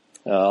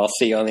I'll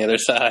see you on the other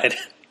side.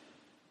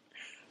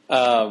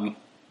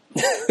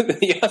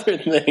 The other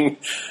thing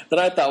that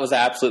I thought was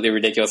absolutely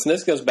ridiculous, and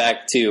this goes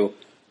back to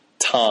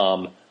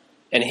Tom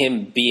and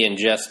him being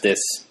just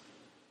this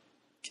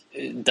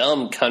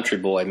dumb country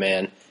boy,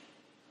 man.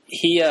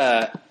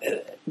 The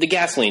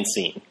gasoline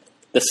scene.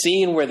 The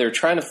scene where they're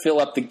trying to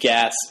fill up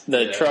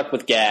the truck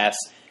with gas,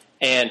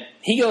 and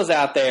he goes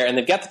out there, and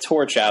they've got the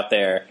torch out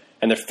there,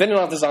 and they're fending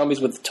off the zombies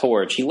with the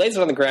torch. He lays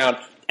it on the ground,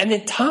 and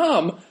then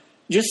Tom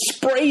just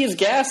sprays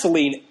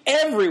gasoline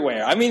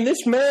everywhere. I mean,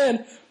 this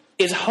man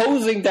is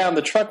hosing down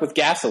the truck with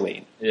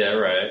gasoline. Yeah,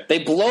 right. They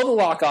blow the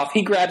lock off.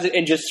 He grabs it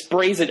and just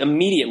sprays it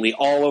immediately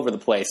all over the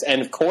place.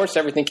 And, of course,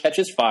 everything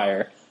catches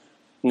fire.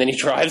 And then he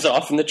drives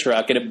off in the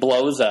truck, and it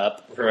blows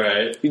up.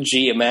 Right.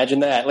 Gee,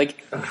 imagine that.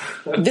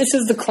 This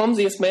is the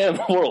clumsiest man in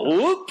the world.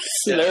 Whoops!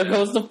 Yeah. There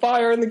goes the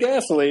fire and the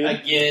gasoline.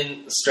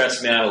 Again,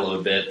 stressed me out a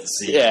little bit to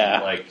see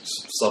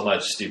so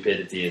much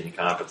stupidity and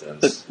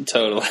incompetence.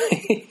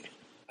 Totally.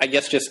 I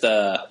guess just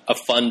a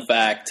fun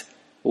fact,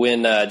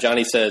 when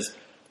Johnny says,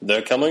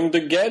 "They're coming to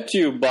get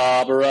you,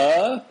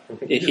 Barbara."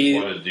 He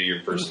wanted to do your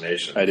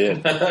impersonation. I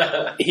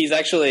did. He's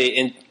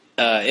actually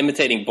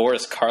imitating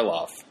Boris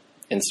Karloff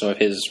in some of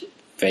his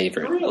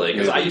favorite. Really?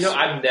 Because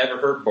I've never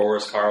heard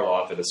Boris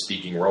Karloff in a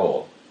speaking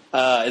role.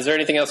 Is there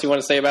anything else you want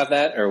to say about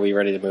that, or are we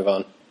ready to move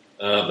on?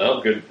 No,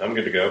 I'm good. I'm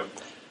good to go.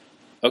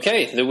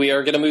 Okay, then we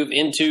are going to move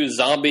into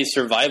zombie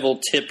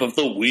survival tip of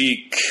the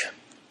week.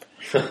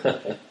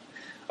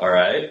 All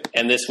right.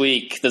 And this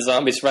week, the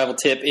zombie survival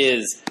tip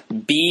is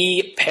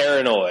be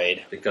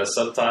paranoid. Because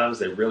sometimes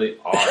they really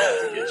are out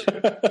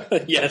to get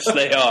you. Yes,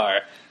 they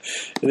are.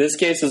 In this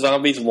case, the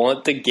zombies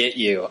want to get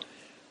you.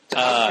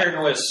 How does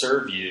paranoia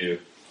serve you?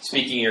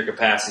 Speaking of your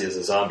capacity as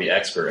a zombie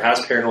expert, how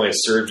does paranoia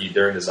serve you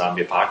during the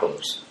zombie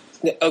apocalypse?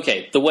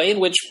 Okay, the way in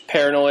which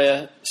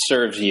paranoia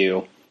serves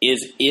you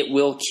is it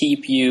will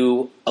keep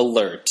you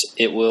alert.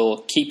 It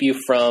will keep you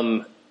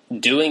from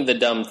doing the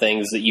dumb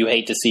things that you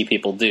hate to see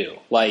people do.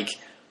 Like,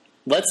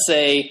 let's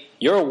say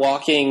you're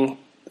walking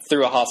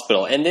through a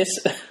hospital, and this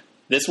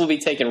This will be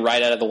taken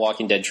right out of the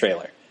Walking Dead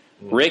trailer.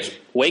 Rick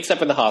wakes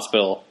up in the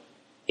hospital.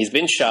 He's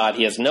been shot.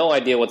 He has no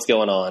idea what's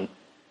going on.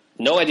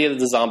 No idea that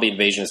the zombie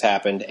invasion has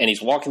happened. And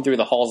he's walking through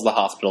the halls of the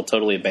hospital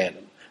totally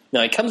abandoned.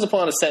 Now, he comes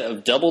upon a set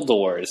of double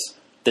doors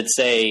that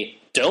say,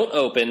 "Don't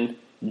open,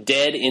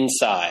 dead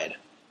inside."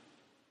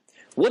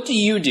 What do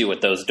you do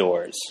with those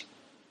doors?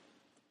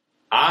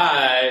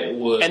 I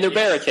would... And they're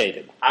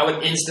barricaded. I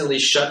would instantly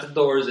shut the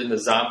doors in the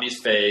zombie's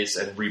face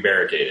and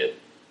re-barricade it.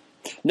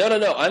 No.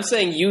 I'm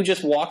saying you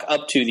just walk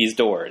up to these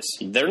doors.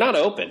 They're not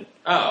open.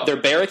 Oh.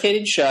 They're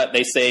barricaded shut.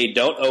 They say,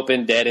 "Don't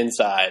open, dead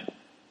inside."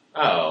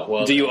 Oh,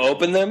 well... Do you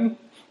open them?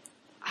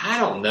 I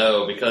don't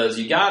know, because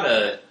you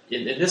gotta...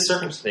 In this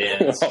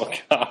circumstance, Oh,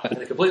 God.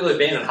 in a completely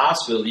abandoned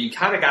hospital, you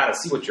kind of gotta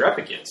see what you're up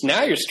against.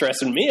 Now you're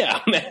stressing me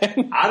out,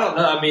 man. I don't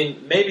know. I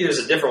mean, maybe there's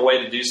a different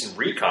way to do some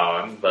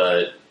recon,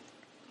 but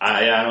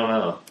I don't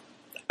know.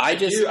 I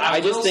just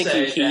will think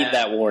you say heed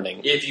that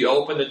warning. If you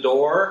open the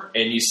door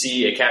and you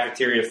see a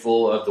cafeteria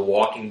full of The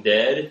Walking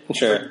Dead,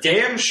 Sure. for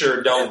damn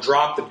sure don't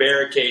drop the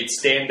barricade,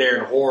 stand there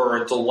in horror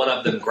until one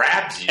of them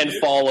grabs you. And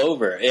fall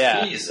over.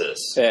 Yeah.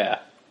 Jesus. Yeah.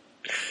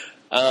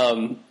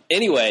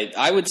 Anyway,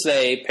 I would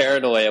say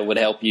paranoia would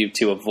help you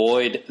to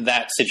avoid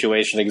that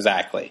situation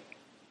exactly.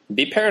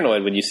 Be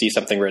paranoid when you see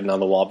something written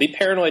on the wall. Be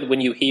paranoid when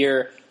you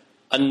hear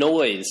a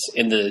noise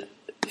in the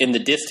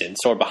distance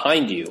or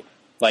behind you.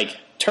 Like,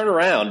 turn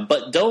around,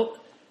 but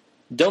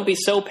don't be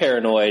so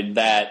paranoid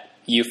that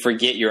you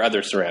forget your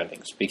other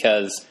surroundings.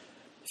 Because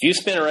if you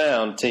spin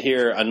around to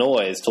hear a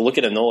noise, to look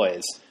at a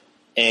noise,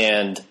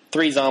 and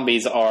 3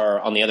 zombies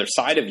are on the other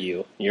side of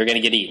you, you're going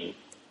to get eaten.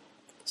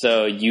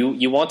 So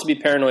you want to be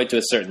paranoid to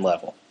a certain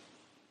level.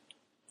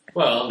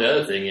 Well, the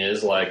other thing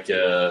is, like,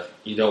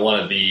 you don't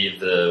want to be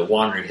the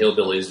wandering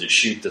hillbillies that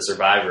shoot the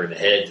survivor in the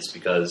head just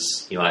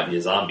because he might be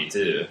a zombie,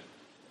 too.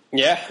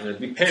 Yeah. I mean,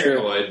 be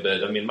paranoid,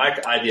 but, I mean, my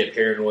idea of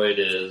paranoid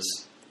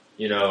is,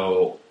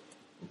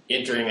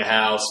 entering a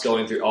house,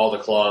 going through all the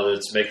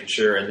closets, making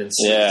sure, and then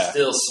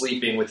still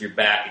sleeping with your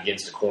back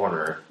against a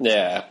corner.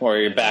 Yeah, or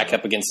your back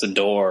up against the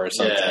door or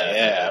something.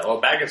 Yeah. Well,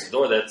 back against the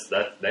door,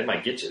 they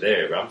might get you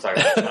there, but I'm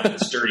talking about finding a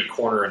sturdy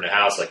corner in the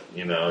house, like,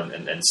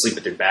 and sleep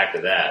with your back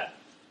to that.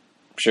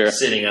 Sure.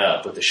 Sitting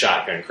up with the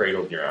shotgun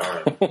cradled in your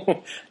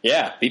arm.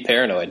 Yeah, be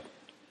paranoid.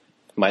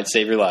 Might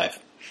save your life.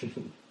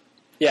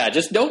 Yeah,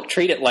 just don't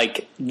treat it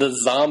like the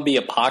zombie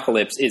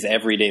apocalypse is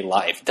everyday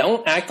life.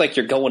 Don't act like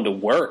you're going to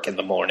work in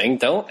the morning.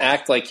 Don't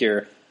act like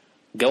you're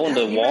going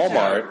to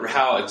Walmart.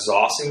 How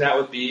exhausting that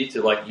would be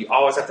to, like, you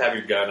always have to have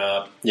your gun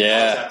up. Yeah. You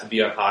always have to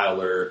be on high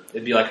alert.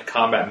 It'd be like a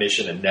combat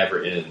mission that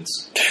never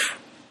ends.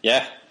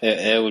 Yeah,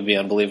 it would be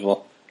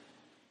unbelievable.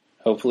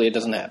 Hopefully it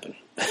doesn't happen.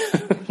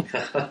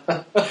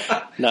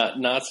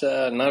 Not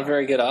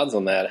very good odds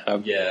on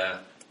that. Yeah.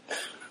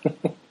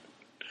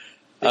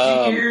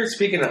 Did you hear,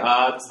 speaking of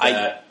odds,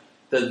 that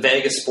the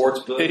Vegas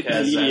Sportsbook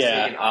has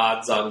taken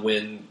odds on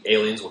when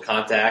aliens will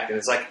contact? And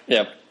it's like...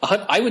 Yeah,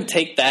 I would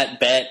take that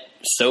bet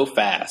so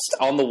fast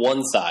on the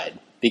one side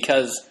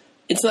because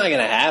it's not going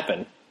to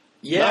happen.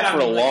 Yeah, not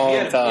for a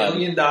long time.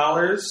 $1 million.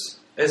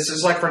 It's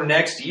just like for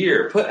next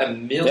year. Put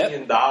 $1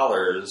 million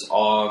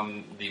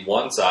on the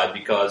one side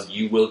because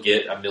you will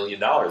get $1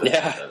 million out of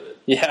it.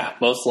 Yeah,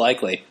 most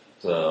likely.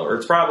 So, or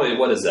it's probably,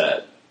 what is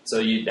that? So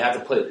you'd have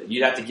to put up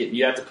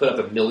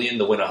 $1 million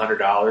to win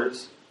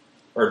 $100,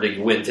 or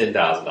to win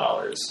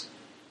 $10,000.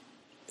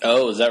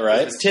 Oh, is that right?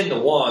 If it's 10 to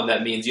 1,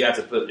 that means you have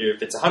to put.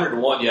 If it's 100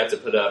 to 1, you have to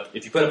put up.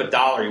 If you put up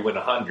 $1, you win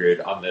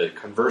 100. On the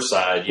converse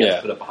side, you have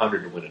to put up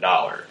 100 to win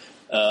 $1.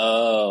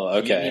 Oh,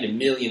 okay. You need $1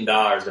 million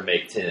to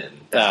make 10.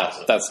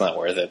 That's not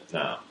worth it.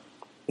 No,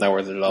 not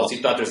worth it at all. Unless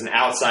you thought there's an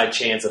outside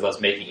chance of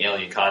us making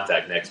alien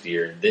contact next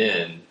year, and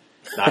then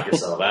knock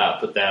yourself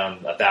out. Put down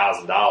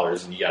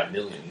 $1,000, and you got $1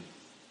 million.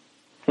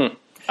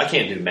 I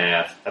can't do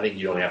math. I think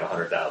you only have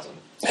 100,000.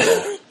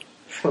 So.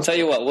 I'll tell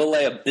you what, we'll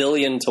lay $1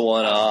 billion to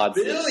 1 odds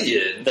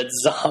that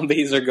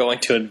zombies are going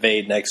to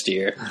invade next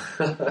year.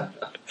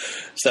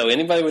 So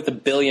anybody with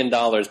 $1 billion,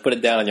 put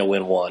it down and you'll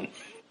win 1.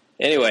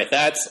 Anyway,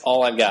 that's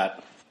all I've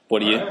got.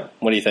 What do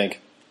you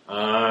think?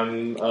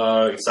 I'm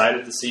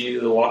excited to see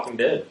The Walking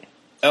Dead.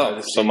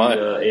 Oh, so am I.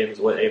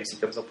 What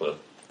AMC comes up with.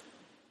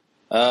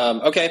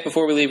 Okay,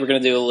 before we leave, we're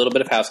going to do a little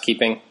bit of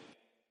housekeeping.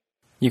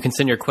 You can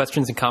send your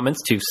questions and comments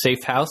to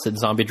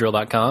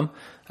safehouse@zombiedrill.com.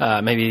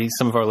 Maybe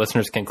some of our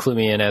listeners can clue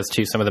me in as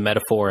to some of the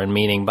metaphor and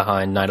meaning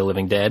behind Night of the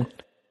Living Dead.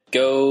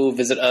 Go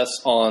visit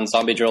us on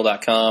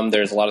zombiedrill.com.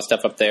 There's a lot of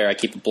stuff up there. I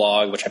keep a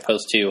blog, which I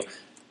post to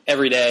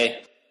every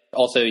day.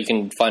 Also, you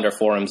can find our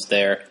forums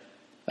there.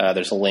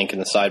 There's a link in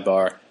the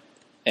sidebar.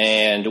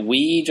 And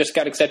we just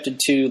got accepted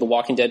to the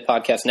Walking Dead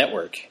Podcast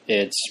Network.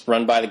 It's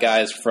run by the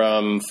guys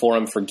from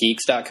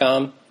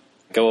forumforgeeks.com.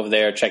 Go over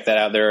there, check that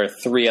out. There are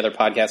 3 other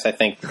podcasts, I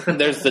think.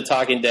 There's the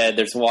Talking Dead,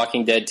 there's the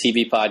Walking Dead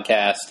TV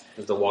podcast.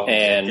 There's the Walking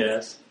Dead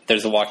cast.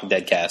 There's the Walking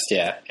Dead cast,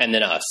 yeah. And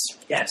then us.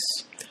 Yes.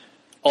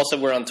 Also,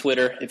 we're on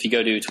Twitter. If you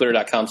go to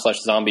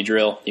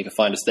twitter.com/zombiedrill, you can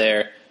find us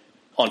there.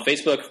 On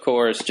Facebook, of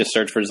course, just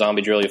search for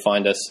Zombie Drill. You'll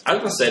find us. I was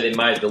going to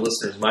say the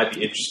listeners might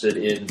be interested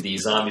in the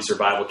Zombie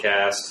Survival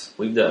Cast.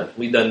 We've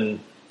done.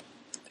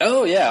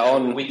 Oh yeah,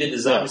 We did the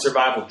Zombie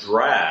Survival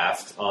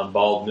Draft on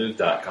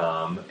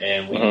baldmove.com,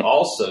 and we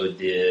also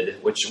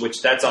did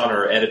which that's on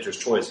our editor's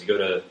choice. You go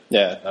to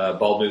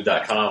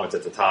baldmove.com. It's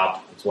at the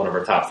top. It's one of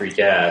our top 3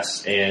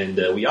 casts, and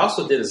we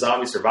also did a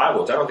Zombie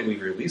Survival, which I don't think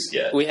we've released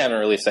yet. We haven't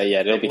released that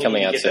yet. It'll be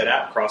coming out soon. Get that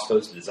out,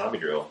 cross-posted to Zombie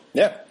Drill.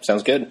 Yeah,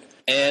 sounds good.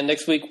 And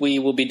next week we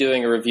will be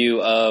doing a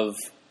review of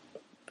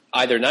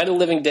either Night of the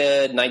Living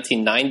Dead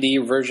 1990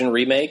 version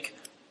remake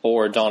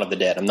or Dawn of the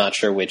Dead. I'm not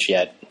sure which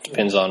yet.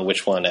 Depends on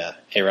which one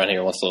Aaron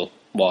here wants to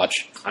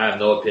watch. I have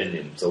no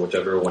opinion, so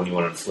whichever one you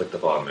want to inflict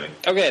upon me.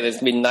 Okay, there's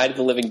going to be Night of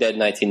the Living Dead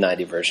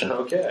 1990 version.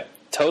 Okay.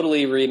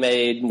 Totally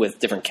remade with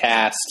different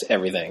cast,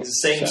 everything.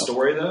 Is it the same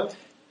story, though?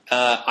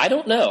 I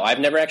don't know. I've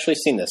never actually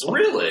seen this one.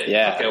 Really?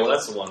 Yeah. Okay, well,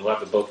 that's the one. We'll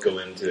have to both go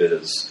into it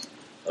as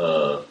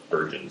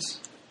virgins.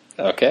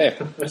 Okay,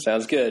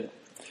 sounds good.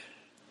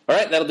 All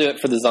right, that'll do it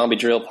for the Zombie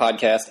Drill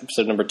podcast,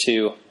 episode number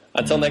 2.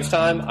 Until next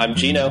time, I'm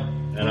Gino.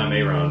 And I'm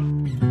Aaron.